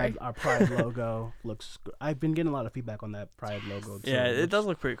 our Pride logo looks. I've been getting a lot of feedback on that Pride logo too. Yeah, it does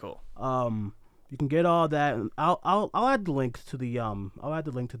look pretty cool. You can get all that. I'll add the link to the I'll add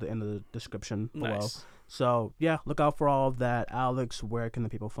the link to the end of the description below. Nice. So yeah, look out for all of that. Alex, where can the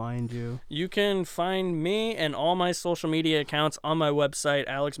people find you? You can find me and all my social media accounts on my website,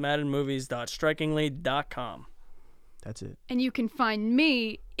 alexmaddenmovies.strikingly.com. That's it. And you can find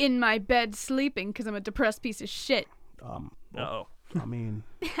me in my bed sleeping because I'm a depressed piece of shit. Uh-oh. I mean,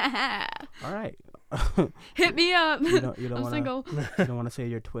 all right. Hit me up. You don't I'm wanna, single. You don't want to say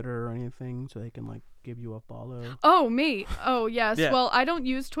your Twitter or anything so they can like give you a follow? Oh, me. Oh, yes. Yeah. Well, I don't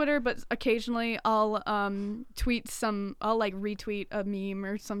use Twitter, but occasionally I'll I'll like retweet a meme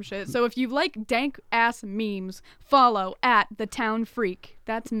or some shit. So if you like dank ass memes, follow @TheTownFreak.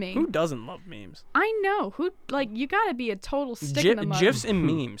 That's me. Who doesn't love memes? I know. Who you gotta be a total stick in the mud. GIFs and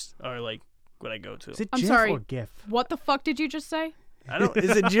memes are like what I go to. Is it I'm GIF sorry. or GIF? What the fuck did you just say? I don't.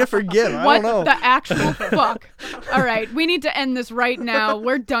 Is it GIF or GIF? I What don't know. the actual fuck? All right, we need to end this right now.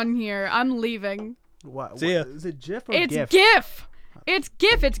 We're done here. I'm leaving. See ya. Is it GIF or It's GIF? GIF. It's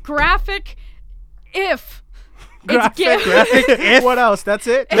GIF. It's graphic. If. Graphic, It's GIF. graphic. If. What else? That's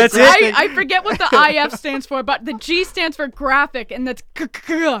it. That's it? I forget what the IF stands for, but the G stands for graphic, and that's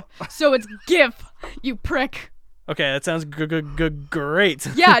so it's GIF. You prick. Okay, that sounds great.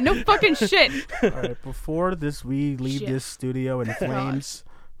 Yeah, no fucking shit. All right. Before we leave Shit. this studio in flames.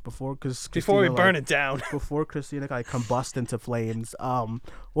 Before we burn it down. Before Christina combust into flames,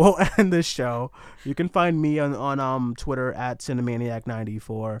 we'll end this show. You can find me on Twitter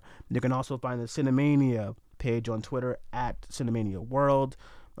 @Cinemaniac94. You can also find the Cinemania page on Twitter @Cinemania World.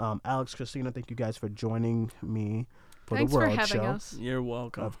 Alex, Christina, thank you guys for joining me for Thanks the for World having Show. us. You're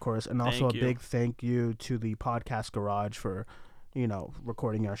welcome. Of course, and also Thank a you. big thank you to the Podcast Garage for,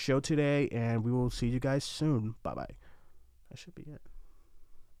 recording our show today. And we will see you guys soon. Bye bye. That should be it.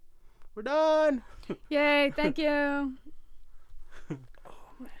 We're done. Yay, thank you.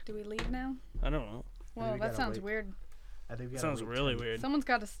 Do we leave now? I don't know. Well, we that gotta sounds wait. weird. I think we Sounds gotta wait really 10. weird. Someone's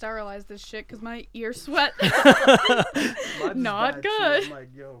got to sterilize this shit because my ear sweat. Mine's Not bad, too. good. I'm like,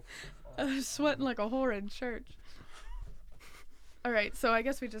 yo. I'm sweating like a whore in church. All right, so I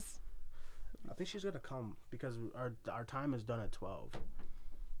guess we just. I think she's gonna come because our time is done at 12.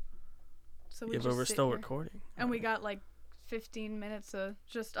 So we Yeah, just but we're sit still here. recording. And we got like 15 minutes of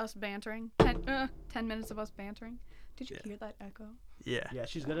just us bantering. 10 minutes of us bantering. Did you hear that echo? Yeah. Yeah,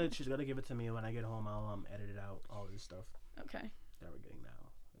 she's gonna give it to me when I get home. I'll edit it out, all this stuff Okay. that we're getting now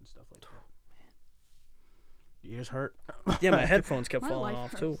and stuff like that. Your ears hurt? Yeah, my headphones kept My falling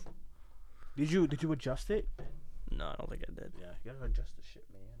life off too. hurts. Did you adjust it? No, I don't think I did. Yeah, you gotta adjust the shit,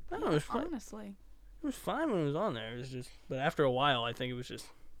 man. No, it was fine. Honestly. It was fine when it was on there. It was just, but after a while, I think it was just.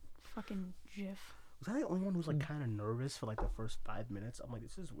 Fucking GIF. Was I the only one who was like kind of nervous for like the first 5 minutes? I'm like,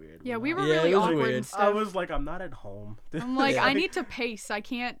 this is weird. Yeah, we not- were Yeah, really it was awkward weird. and stuff. I was like, I'm not at home. I'm like, Yeah. I need to pace. I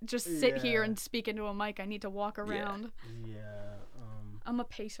can't just sit here Yeah. and speak into a mic. I need to walk around. Yeah, I'm a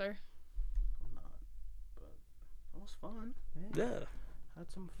pacer. I'm not. But it was fun. Yeah, Had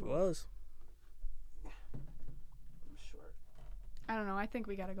some it fun. was. I'm short. I don't know. I think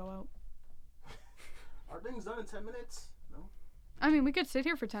we gotta go out. Our thing's done in 10 minutes. No. I mean, we could sit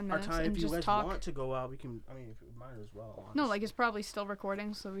here for 10 Our minutes time. and If you just guys talk. want to go out, we can. I mean, if you might as well. Honestly. No, like it's probably still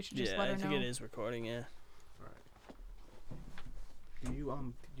recording, so we should just Yeah, let I her think know. it is recording. Yeah. Do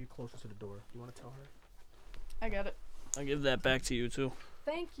you closer to the door? You want to tell her? I got it. I'll give that back to you too.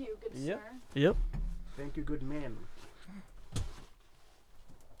 Thank you, good Yep. sir. Yep. Thank you, good man. I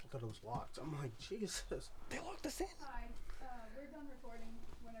thought it was locked. I'm like, Jesus. They locked us in. Hi. We're done recording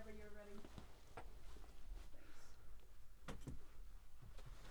whenever you're ready.